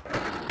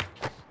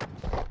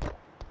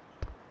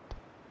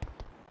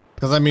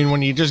 Because I mean,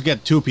 when you just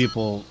get 2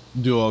 people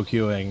duo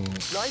queuing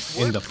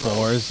into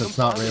 4s, it's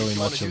not really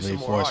much of a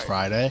 4 is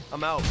Friday.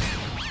 I'm out.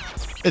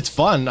 It's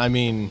fun. I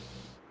mean,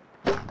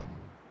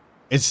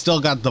 it's still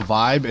got the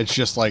vibe. It's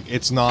just like,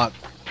 it's not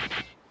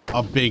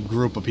a big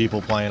group of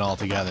people playing all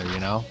together, you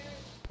know?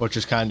 Which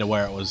is kind of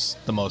where it was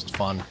the most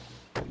fun.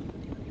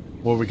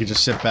 Where we could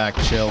just sit back,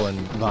 chill, and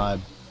vibe.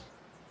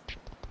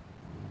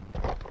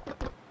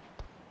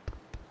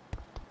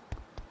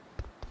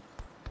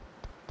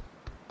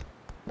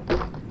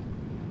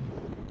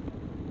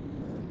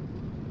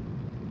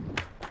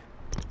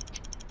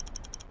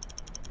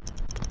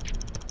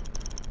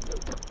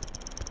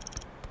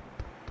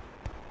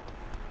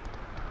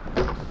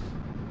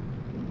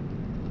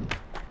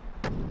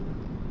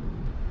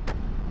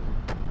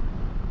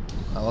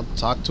 I'll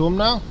talk to him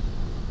now.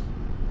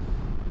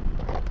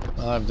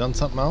 I've done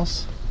something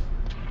else.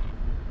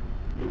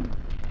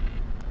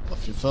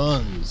 Off your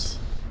funds.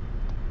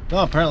 No,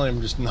 apparently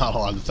I'm just not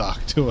allowed to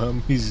talk to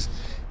him. He's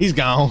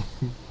gone.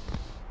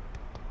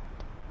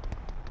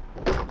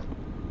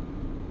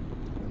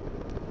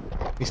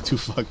 He's too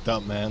fucked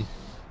up, man.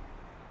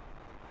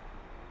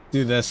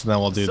 Do this, and then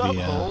we'll do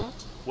the.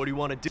 What do you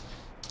want to do?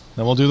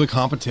 Then we'll do the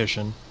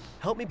competition.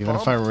 Help me. Even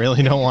if I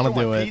really don't want to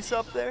do it. Piece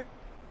up there?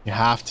 You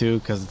have to,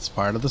 because it's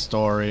part of the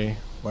story.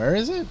 Where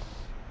is it?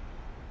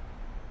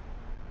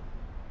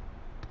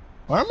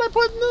 Where am I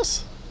putting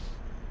this?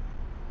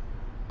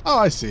 Oh,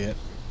 I see it.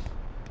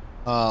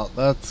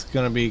 That's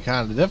gonna be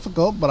kind of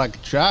difficult, but I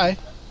could try.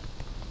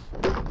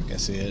 I think I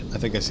see it. I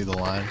think I see the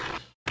line.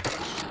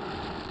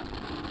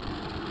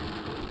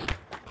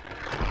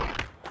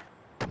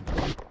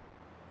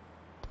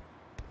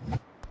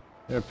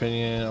 Your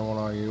opinion, I won't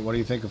argue. What do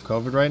you think of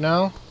COVID right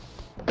now?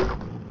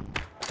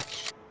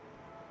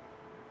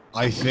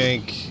 I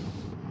think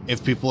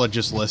if people had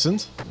just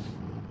listened,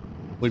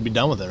 we'd be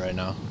done with it right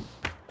now.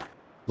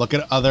 Look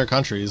at other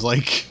countries,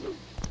 like,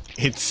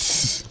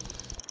 it's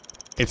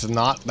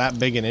not that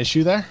big an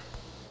issue there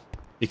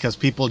because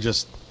people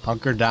just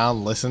hunkered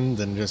down, listened,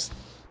 and just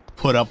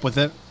put up with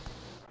it.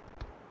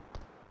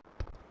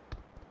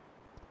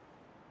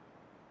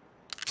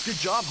 Good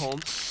job,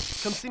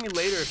 Holmes. Come see me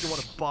later if you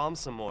want to bomb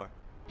some more.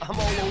 I'm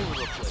all over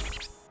the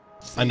place.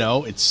 I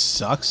know, it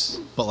sucks,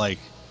 but like,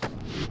 it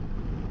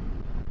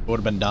would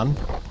have been done.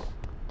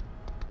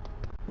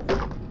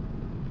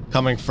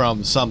 Coming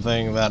from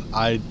something that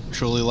I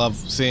truly love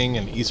seeing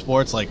in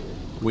esports, like,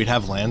 we'd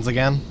have LANs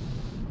again.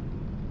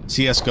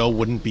 CSGO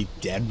wouldn't be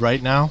dead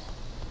right now.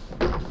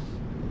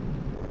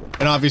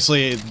 And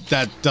obviously,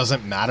 that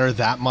doesn't matter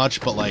that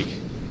much, but like,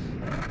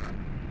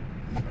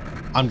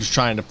 I'm just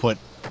trying to put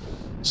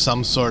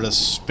some sort of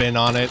spin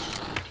on it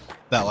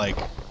that, like,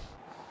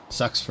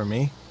 sucks for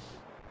me.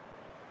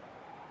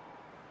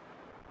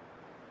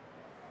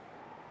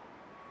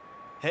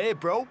 Hey,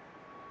 bro.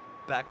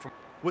 Back from...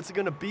 What's it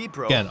gonna be,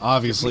 bro? Again,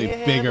 obviously,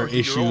 bigger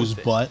issues,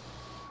 but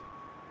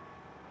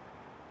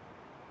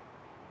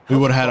we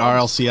would have had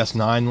RLCS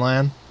 9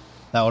 LAN.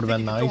 That would have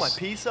been nice. Throw my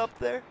piece up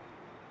there?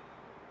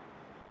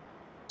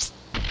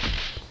 I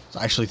was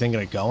actually thinking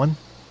of going.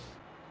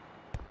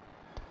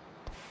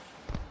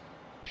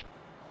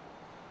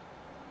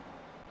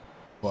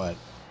 But,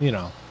 you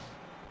know.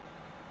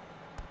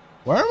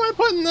 Where am I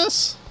putting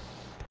this?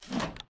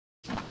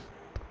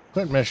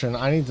 Quit mission.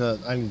 I need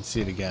to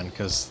see it again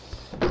because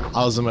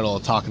I was in the middle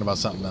of talking about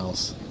something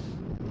else.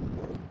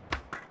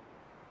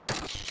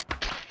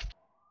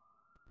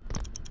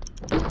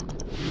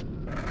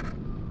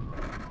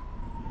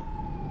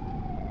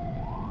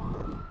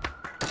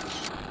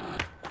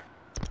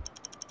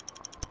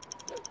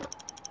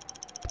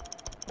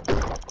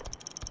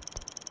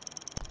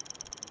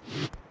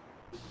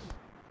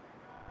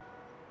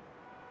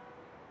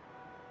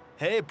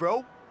 Hey,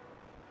 bro.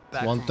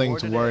 It's one thing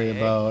to worry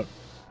about,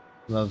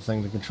 another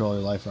thing to control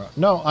your life around.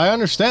 No, I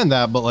understand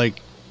that, but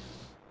like,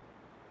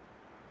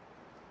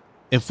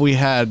 if we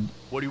had,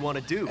 what do you want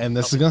to do? And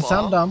this is gonna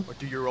sound dumb, or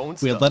do your own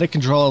we had let it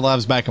control our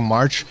lives back in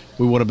March,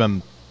 we would have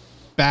been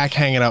back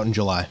hanging out in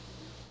July.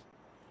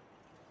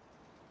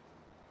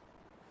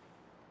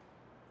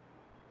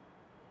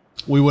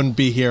 We wouldn't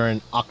be here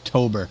in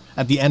October,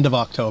 at the end of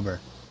October.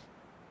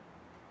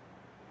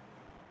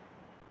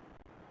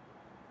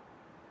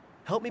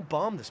 Help me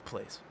bomb this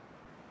place.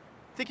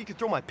 Think you could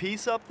throw my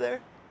piece up there?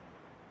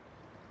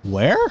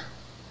 Where?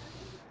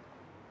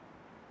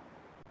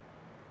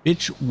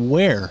 Bitch,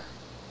 where?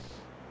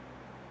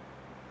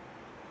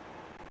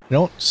 I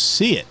don't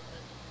see it.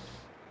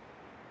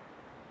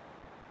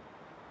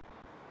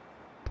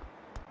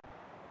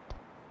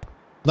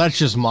 That's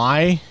just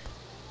my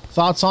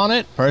thoughts on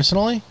it,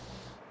 personally.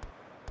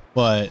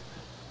 But,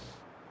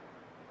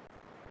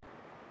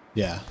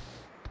 yeah.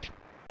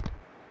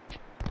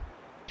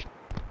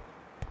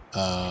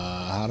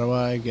 How do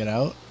I get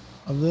out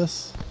of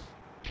this?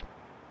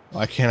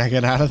 Why can't I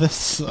get out of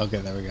this? Okay,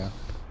 there we go.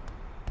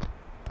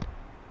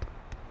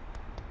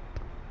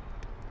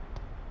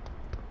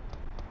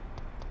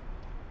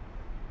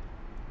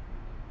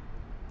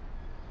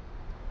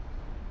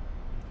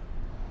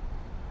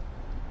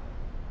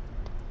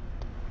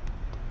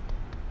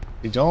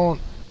 You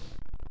don't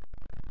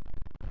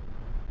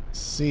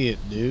see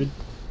it, dude.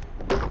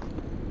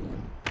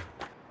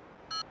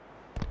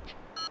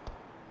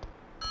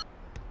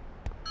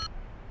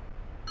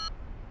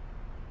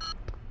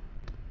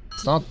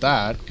 It's not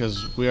that,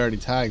 because we already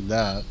tagged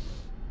that.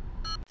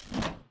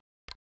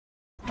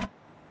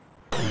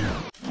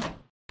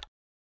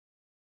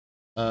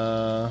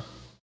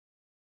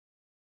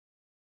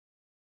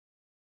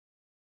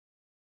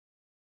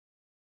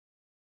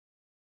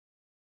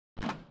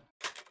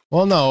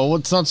 Well, no,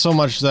 it's not so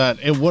much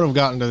that it would have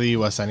gotten to the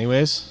US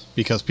anyways,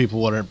 because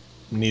people wouldn't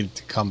need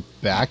to come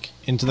back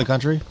into the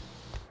country.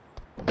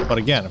 But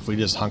again, if we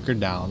just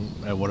hunkered down,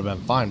 it would have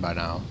been fine by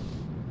now.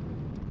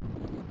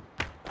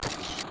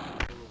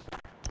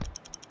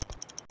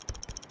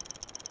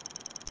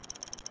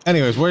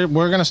 Anyways, we're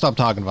gonna stop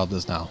talking about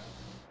this now.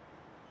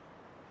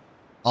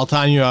 I'll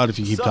time you out if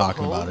you keep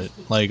talking about it.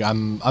 Like,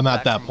 I'm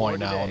at that point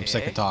now. I'm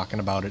sick of talking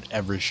about it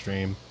every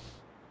stream.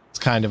 It's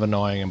kind of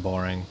annoying and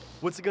boring.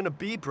 What's it gonna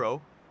be,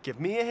 bro? Give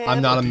me a hand.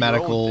 I'm not a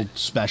medical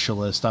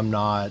specialist. I'm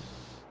not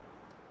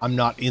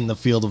in the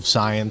field of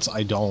science.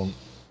 I don't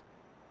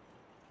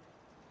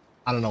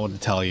know what to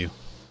tell you.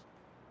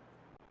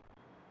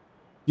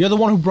 You're the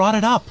one who brought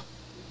it up.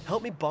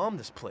 Help me bomb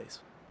this place.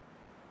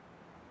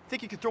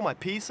 Think you could throw my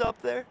piece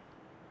up there?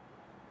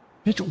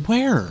 Bitch,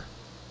 where?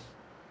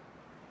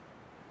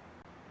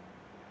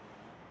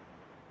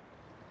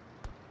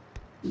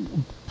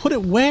 Put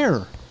it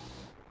where?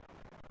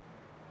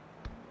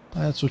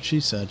 That's what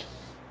she said.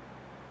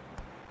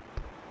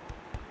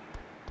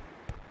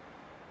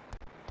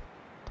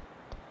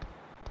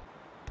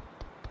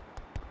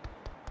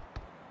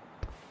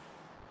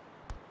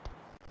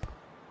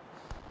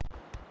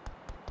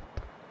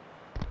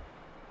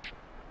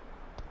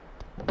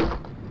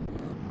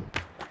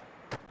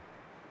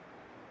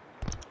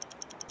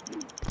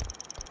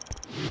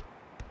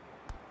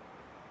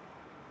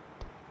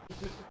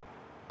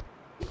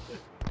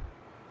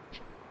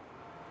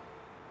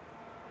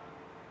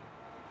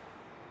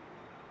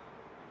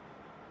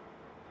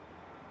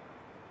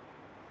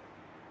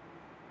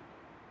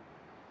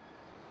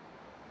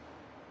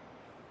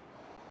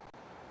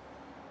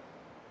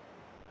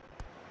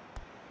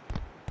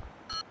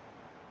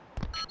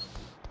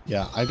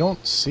 Yeah, I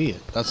don't see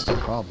it. That's the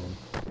problem.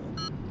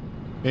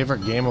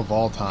 Favorite game of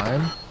all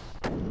time?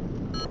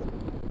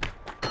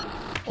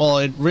 Well,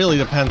 it really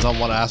depends on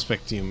what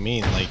aspect do you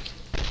mean. Like,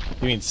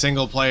 you mean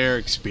single player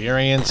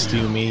experience? Do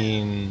you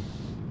mean,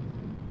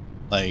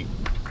 like,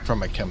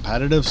 from a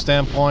competitive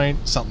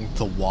standpoint, something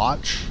to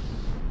watch?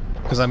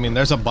 Because, I mean,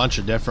 there's a bunch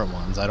of different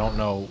ones. I don't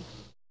know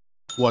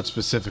what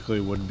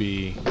specifically would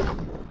be...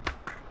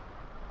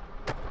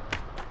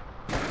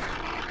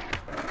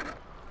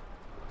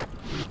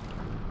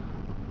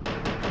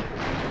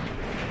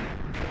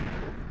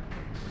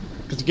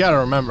 You gotta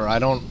remember, I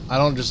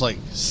don't just like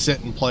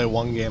sit and play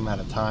one game at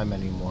a time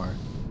anymore.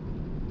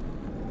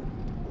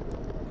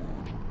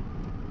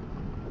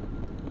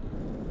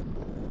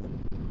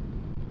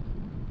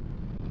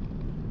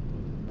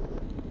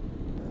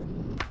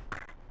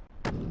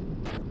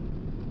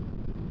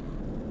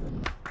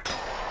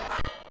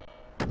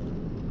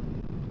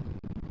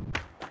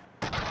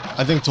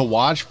 I think to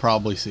watch,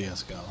 probably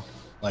CSGO,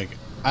 like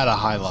at a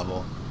high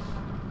level.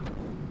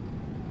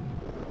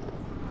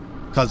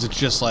 Because it's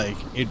just like,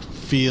 it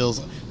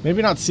feels,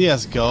 maybe not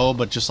CSGO,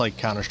 but just like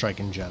Counter-Strike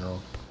in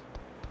general.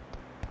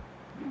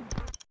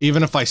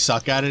 Even if I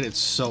suck at it, it's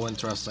so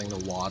interesting to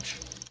watch.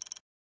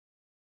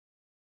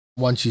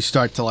 Once you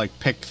start to like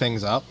pick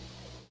things up.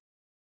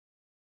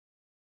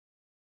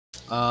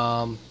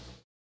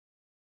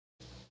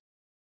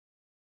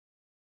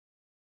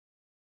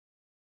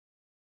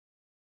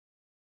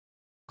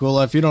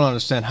 Cool, if you don't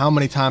understand how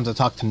many times I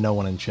talk to no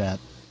one in chat.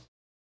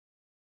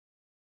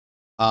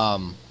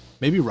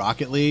 Maybe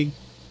Rocket League,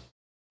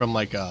 from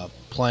like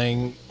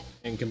playing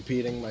and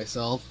competing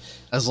myself,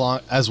 as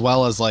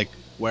well as like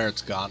where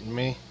it's gotten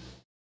me.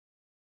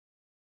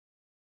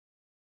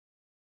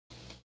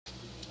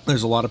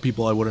 There's a lot of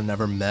people I would have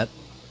never met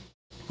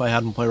if I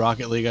hadn't played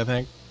Rocket League, I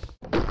think.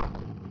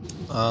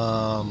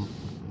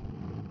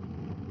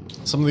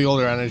 Some of the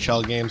older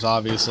NHL games,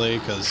 obviously,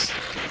 because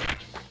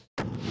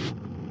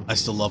I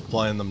still love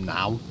playing them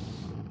now.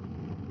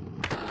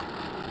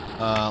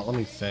 Let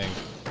me think.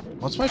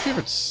 What's my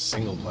favorite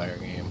single-player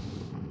game?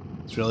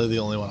 It's really the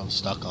only one I'm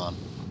stuck on.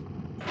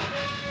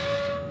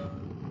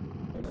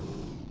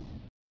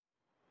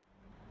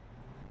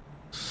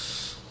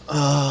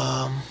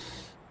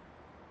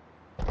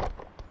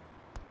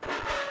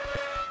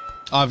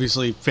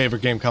 Obviously,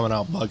 favorite game coming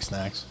out, Bug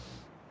Snacks.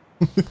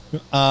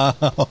 Let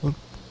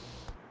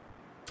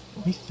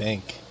me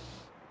think.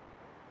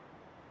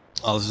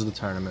 Oh, this is the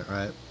tournament,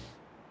 right?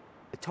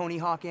 The Tony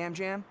Hawk Am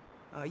Jam?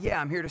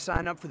 Yeah, I'm here to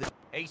sign up for the...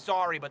 Hey,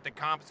 sorry, but the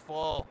comp's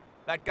full.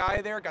 That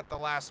guy there got the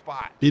last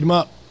spot. Beat him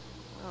up.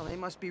 Well, they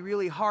must be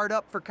really hard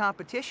up for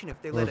competition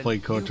if they let a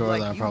played noob KOTOR,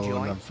 like then I you probably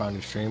join. wouldn't have found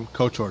your stream.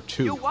 KOTOR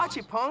 2. Yo, watch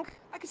it, punk.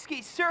 I can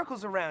skate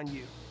circles around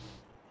you.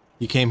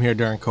 You came here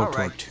during KOTOR All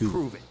right, 2.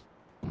 prove it.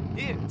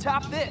 Here,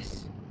 top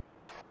this.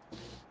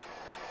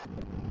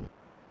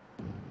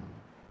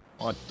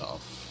 What the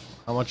f...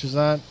 How much is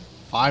that?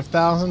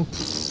 5,000?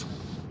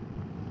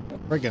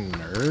 Friggin'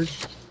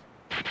 nerd.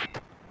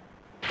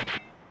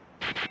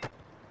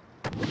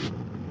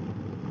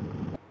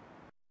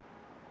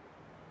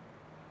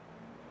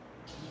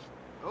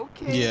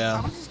 Okay,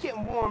 Yeah. I'm just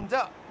getting warmed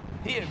up.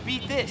 Here,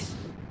 beat this.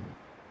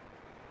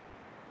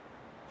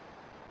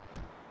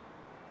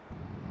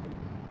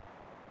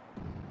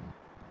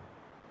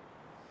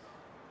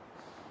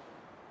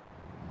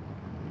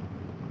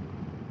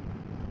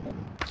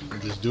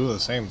 Just do the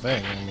same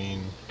thing. I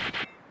mean...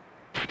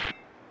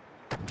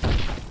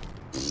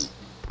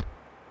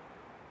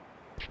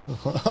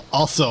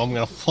 Also, I'm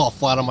gonna fall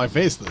flat on my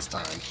face this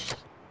time.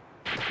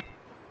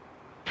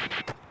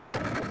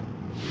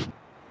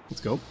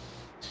 Let's go.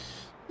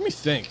 Let me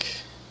think.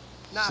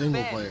 Not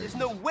Single bad. player. There's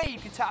no way you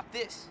can top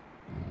this.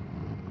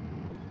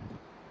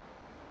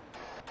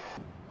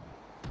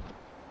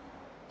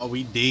 Oh,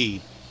 we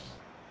did.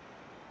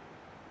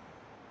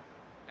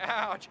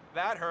 Ouch,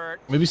 that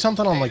hurt. Maybe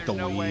something on like the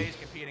There's no way Wii. he's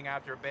competing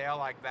after a bail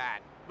like that.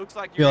 Looks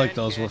like Feel you're like in,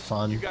 those kid. were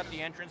fun. You got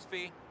the entrance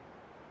fee?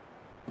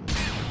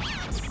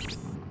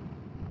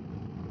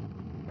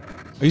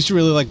 I used to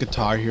really like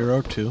Guitar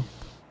Hero 2.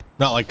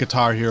 Not like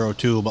Guitar Hero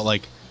 2, but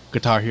like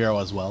Guitar Hero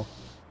as well.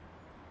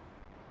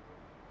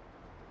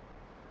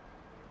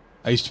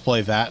 I used to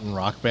play that and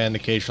Rock Band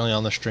occasionally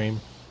on the stream.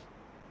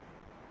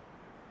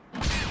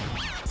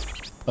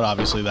 But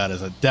obviously that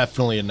is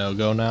definitely a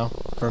no-go now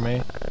for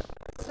me.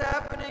 What's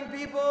happening,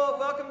 people?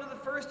 Welcome to the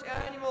first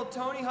annual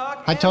Tony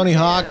Hawk. Hi, Tony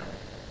Hawk.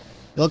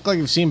 You look like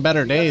you've seen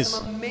better We got days.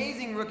 some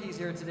amazing rookies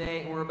here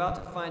today, and we're about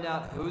to find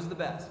out who's the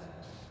best.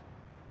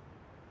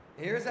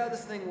 Here's how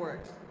this thing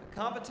works. The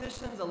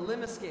competition's a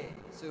limit-skate,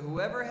 so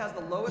whoever has the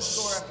lowest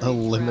score after A each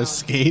round,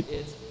 limit-skate?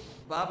 it's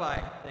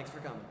bye-bye. Thanks for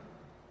coming.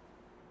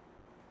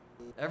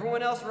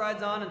 Everyone else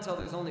rides on until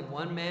there's only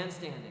one man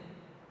standing.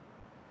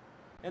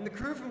 And the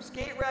crew from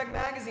Skate Rag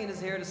Magazine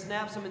is here to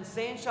snap some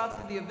insane shots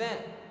of the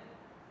event.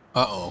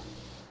 Uh-oh.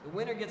 The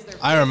winner gets their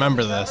I face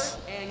remember on the this.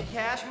 cover and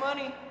cash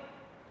money.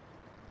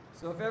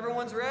 So if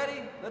everyone's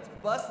ready, let's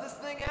bust this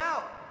thing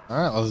out.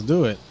 Alright, let's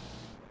do it.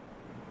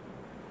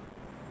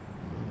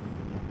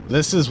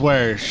 This is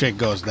where shit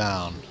goes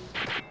down.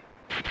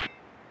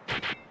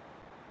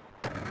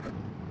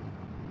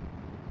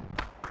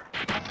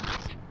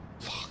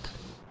 Fuck.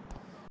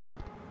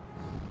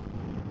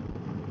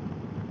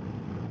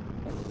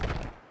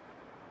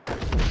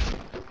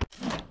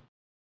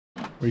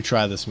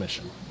 Retry this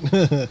mission.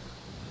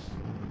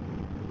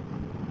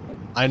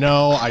 I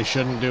know I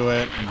shouldn't do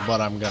it, but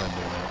I'm gonna do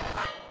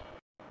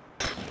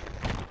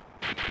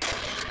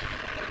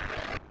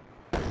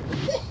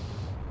it.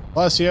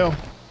 Bless you.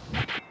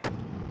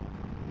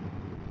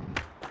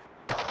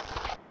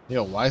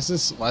 Yo, why is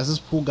this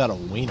pool got a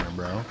wiener,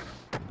 bro?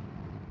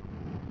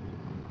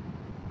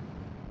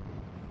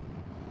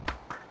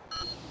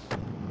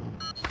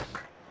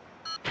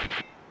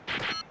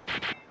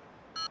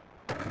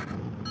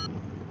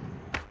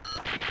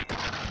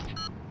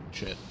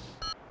 Shit.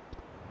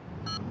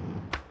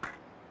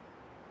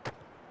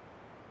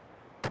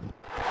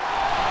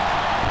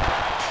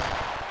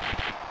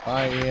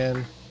 Bye,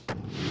 Ian.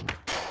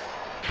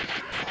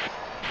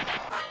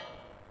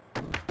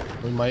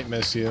 We might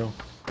miss you.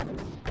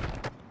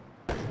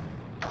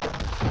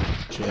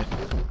 Shit.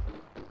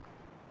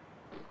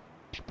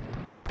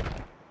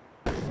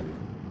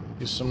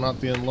 Guess I'm not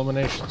the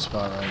elimination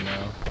spot right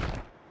now.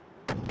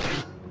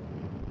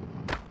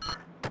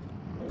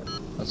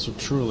 That's what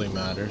truly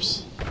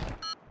matters.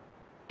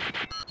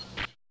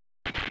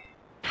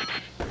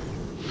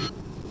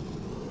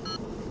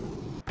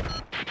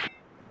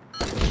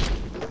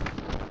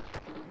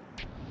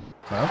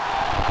 Well,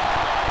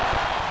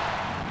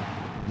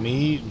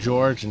 me,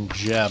 George, and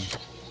Jeb.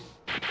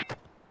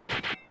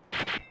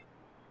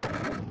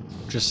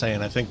 Just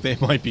saying, I think they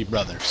might be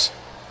brothers.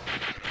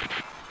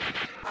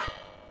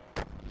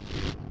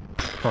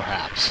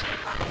 Perhaps.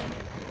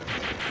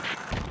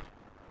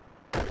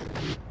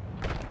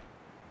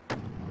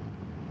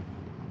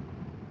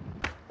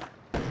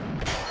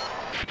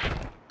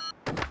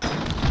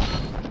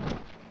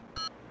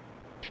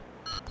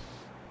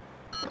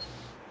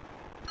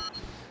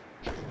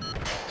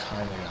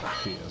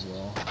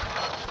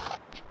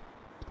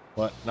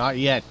 But not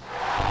yet.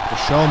 The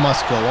show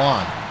must go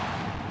on.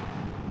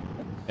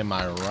 Am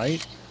I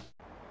right?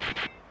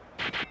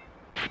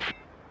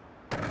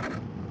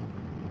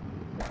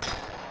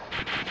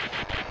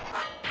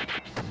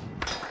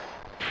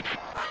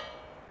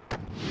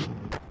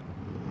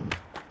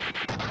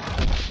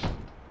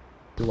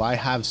 Do I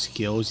have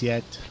skills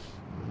yet?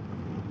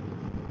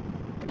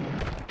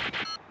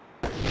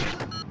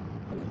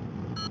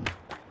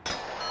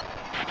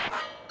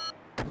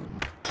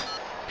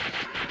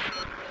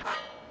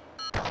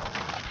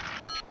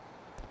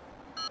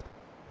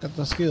 Got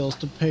the skills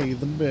to pay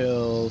the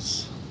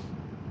bills.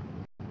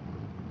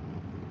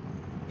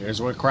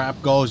 Here's where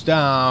crap goes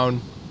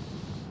down.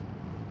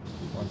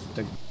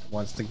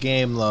 Once the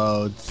game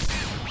loads.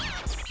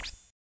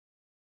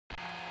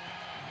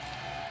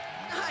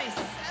 Nice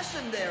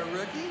session there,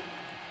 rookie.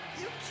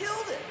 You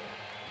killed it.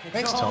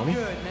 Thanks, It's all Tony.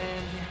 good,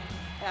 man.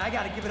 I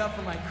gotta give it up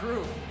for my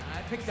crew.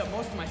 I picked up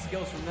most of my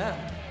skills from them.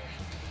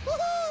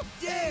 Woohoo!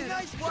 Yeah,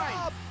 nice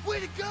job!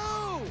 Way to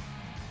go!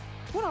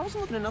 What? I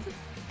wasn't looking at nothing.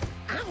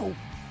 Ow!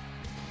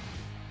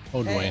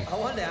 Oh, Hey, Dwayne. I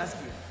wanted to ask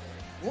you,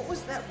 what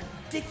was that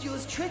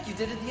ridiculous trick you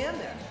did at the end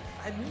there?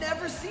 I've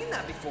never seen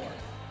that before.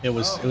 It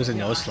was a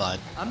no slide.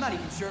 I'm not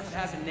even sure if it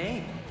has a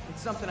name.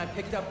 It's something I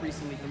picked up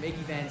recently from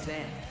Iggy Van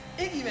Zandt.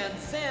 Iggy Van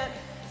Zandt?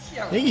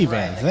 Yeah, Iggy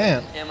Van right.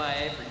 Zandt? I've been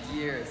MIA for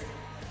years.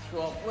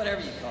 Well,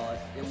 whatever you call it,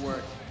 it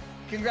worked.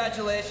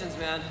 Congratulations,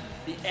 man.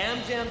 The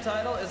AmJam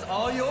title is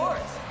all yours.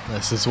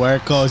 This is where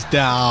it goes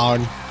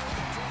down.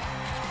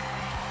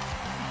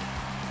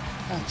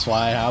 That's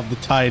why I have the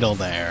title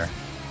there.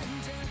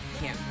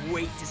 Can't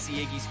wait to see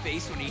Iggy's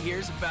face when he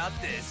hears about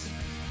this.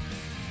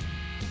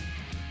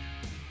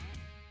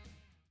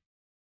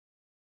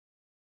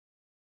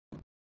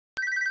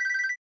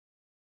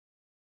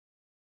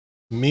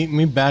 Meet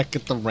me back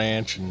at the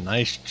ranch and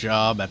nice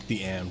job at the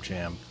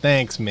AmJam.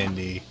 Thanks,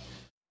 Mindy.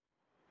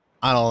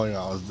 I don't think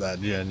I was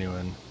that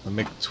genuine. The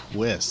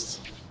McTwist.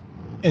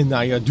 And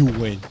now you're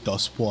doing the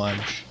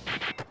sponge.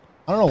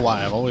 I don't know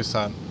why, I've always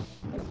thought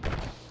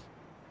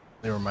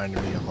they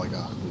reminded me of like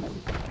a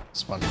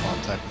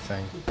SpongeBob type of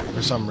thing.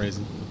 For some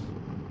reason.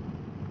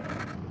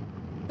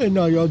 And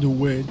now you're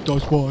doing the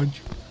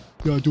sponge.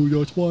 You do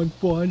the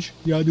sponge.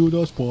 You do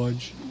the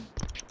sponge.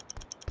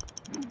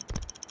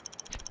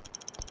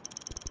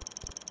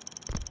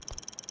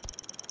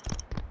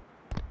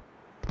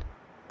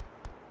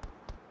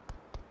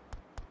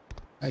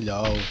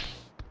 Hello.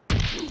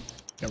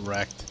 Get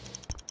wrecked.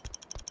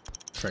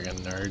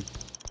 Friggin' nerd.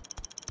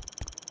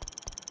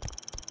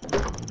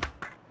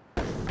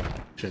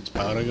 Shit's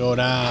about to go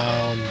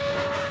down.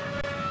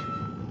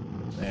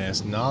 And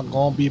it's not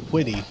gonna be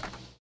pretty.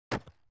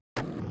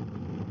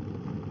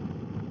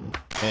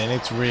 And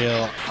it's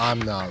real, I'm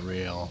not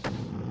real.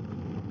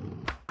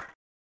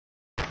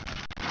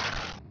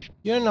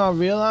 You're not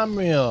real, I'm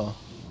real.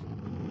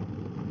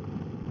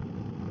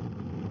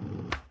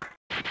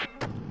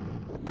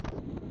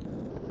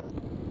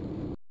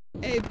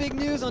 Hey, big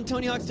news on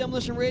Tony Hawk's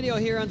Demolition Radio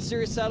here on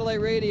Sirius Satellite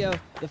Radio.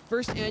 The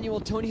first annual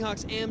Tony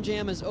Hawk's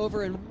AmJam is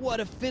over, and what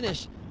a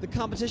finish! The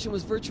competition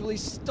was virtually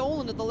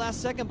stolen at the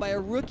last second by a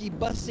rookie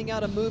busting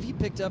out a move he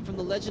picked up from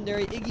the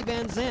legendary Iggy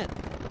Van Zandt.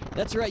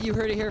 That's right, you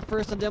heard it here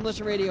first on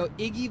Demolition Radio.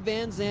 Iggy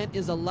Van Zandt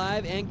is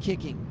alive and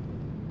kicking.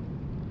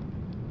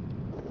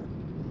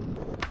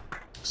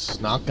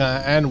 It's not gonna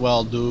end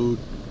well, dude.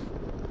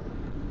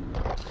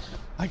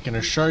 I can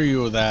assure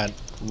you that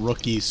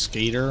rookie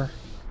skater.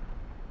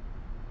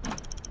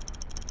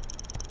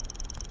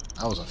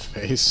 That was a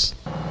face.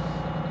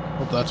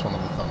 Hope that's one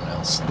of the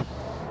thumbnails.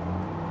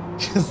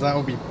 Because that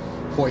would be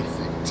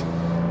perfect.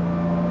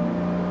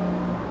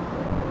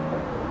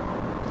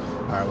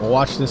 Alright, we'll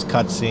watch this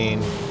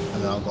cutscene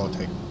and then I'll go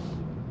take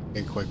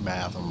a quick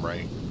bath and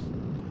break.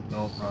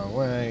 Nope, wrong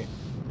way.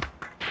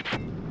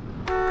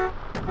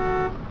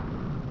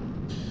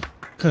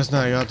 Because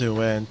now you're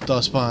doing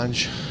the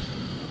sponge.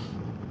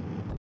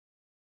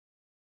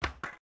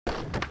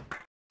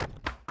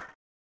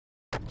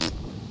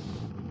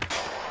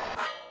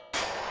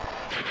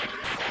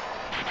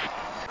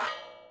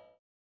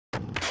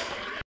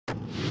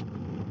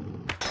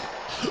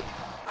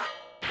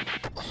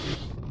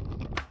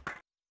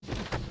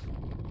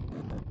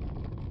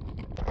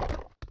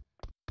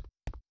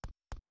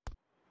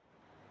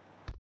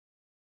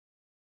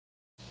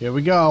 Here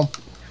we go.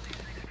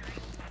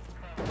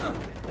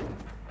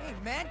 Hey,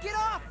 man, get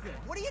off him!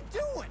 What are you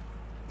doing?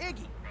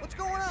 Iggy, what's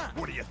going on?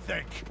 What do you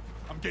think?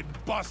 I'm getting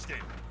busted.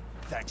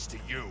 Thanks to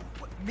you.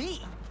 What,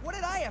 me? What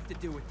did I have to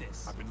do with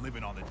this? I've been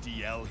living on the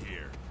DL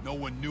here. No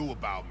one knew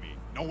about me.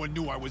 No one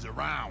knew I was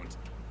around.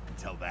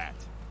 Until that.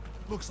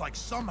 Looks like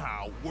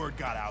somehow word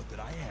got out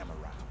that I am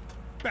around.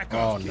 Back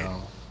off, kid.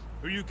 No.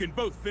 Or you can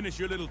both finish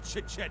your little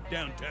chit-chat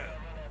downtown.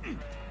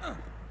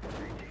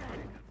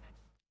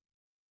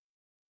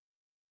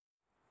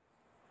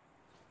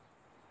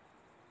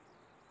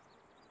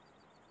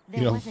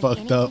 There You're wasn't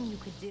fucked up. anything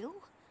you could do?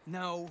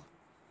 No.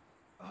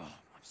 Oh,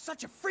 I'm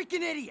such a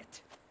freaking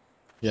idiot!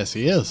 Yes,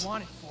 he is.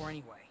 Wanted for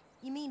anyway.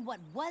 You mean what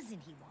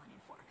wasn't he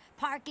wanted for?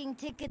 Parking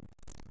tickets?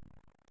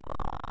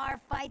 bar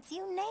fights,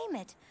 you name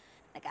it.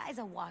 The guy's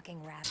a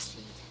walking rap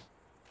sheet.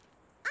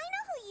 I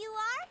know who you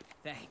are.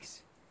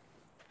 Thanks.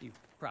 You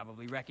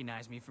probably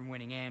recognize me from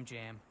winning Am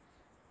Jam.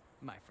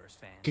 My first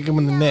fan. Kick him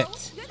in the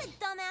nuts. You're the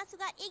dumbass who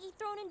got Iggy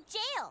thrown in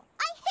jail.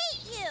 I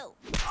hate you.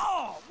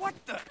 Oh, what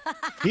the?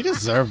 He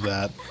deserved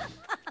that.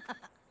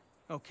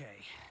 Okay.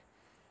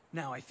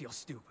 Now I feel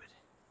stupid.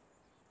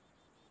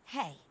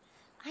 Hey,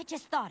 I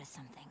just thought of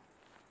something.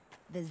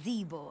 The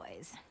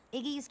Z-Boys.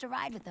 Iggy used to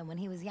ride with them when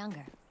he was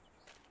younger.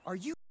 Are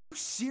you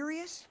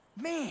serious?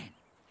 Man,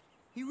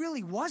 he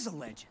really was a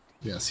legend.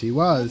 Yes, he They're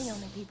was. the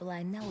only people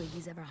I know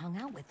Iggy's ever hung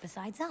out with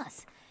besides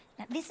us.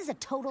 Now, this is a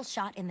total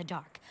shot in the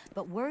dark,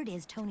 but word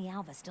is Tony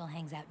Alva still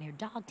hangs out near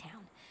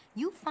Dogtown.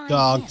 You find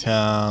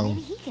Dogtown. him.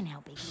 Maybe he can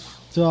help Iggy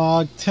out.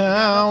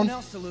 Dogtown. Nothing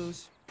else to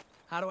lose.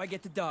 How do I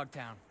get to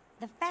Dogtown?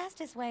 The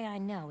fastest way I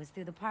know is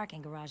through the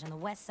parking garage on the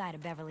west side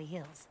of Beverly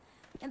Hills.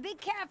 And be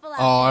careful out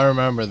Oh, I there.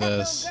 remember That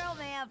this. little girl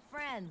may have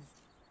friends.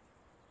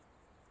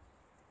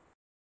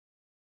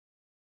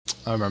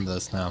 I remember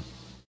this now.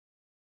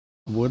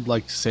 Would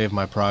like to save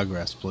my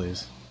progress,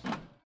 please.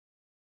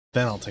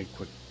 Then I'll take a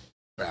quick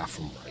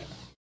bathroom break.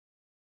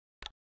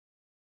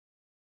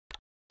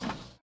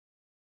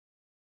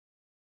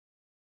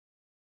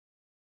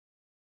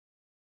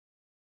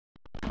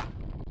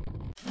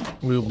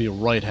 We'll be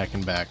right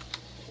hecking back.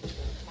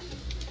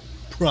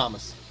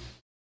 Promise.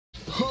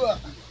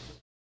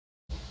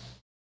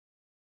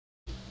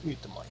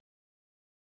 Mute the mic.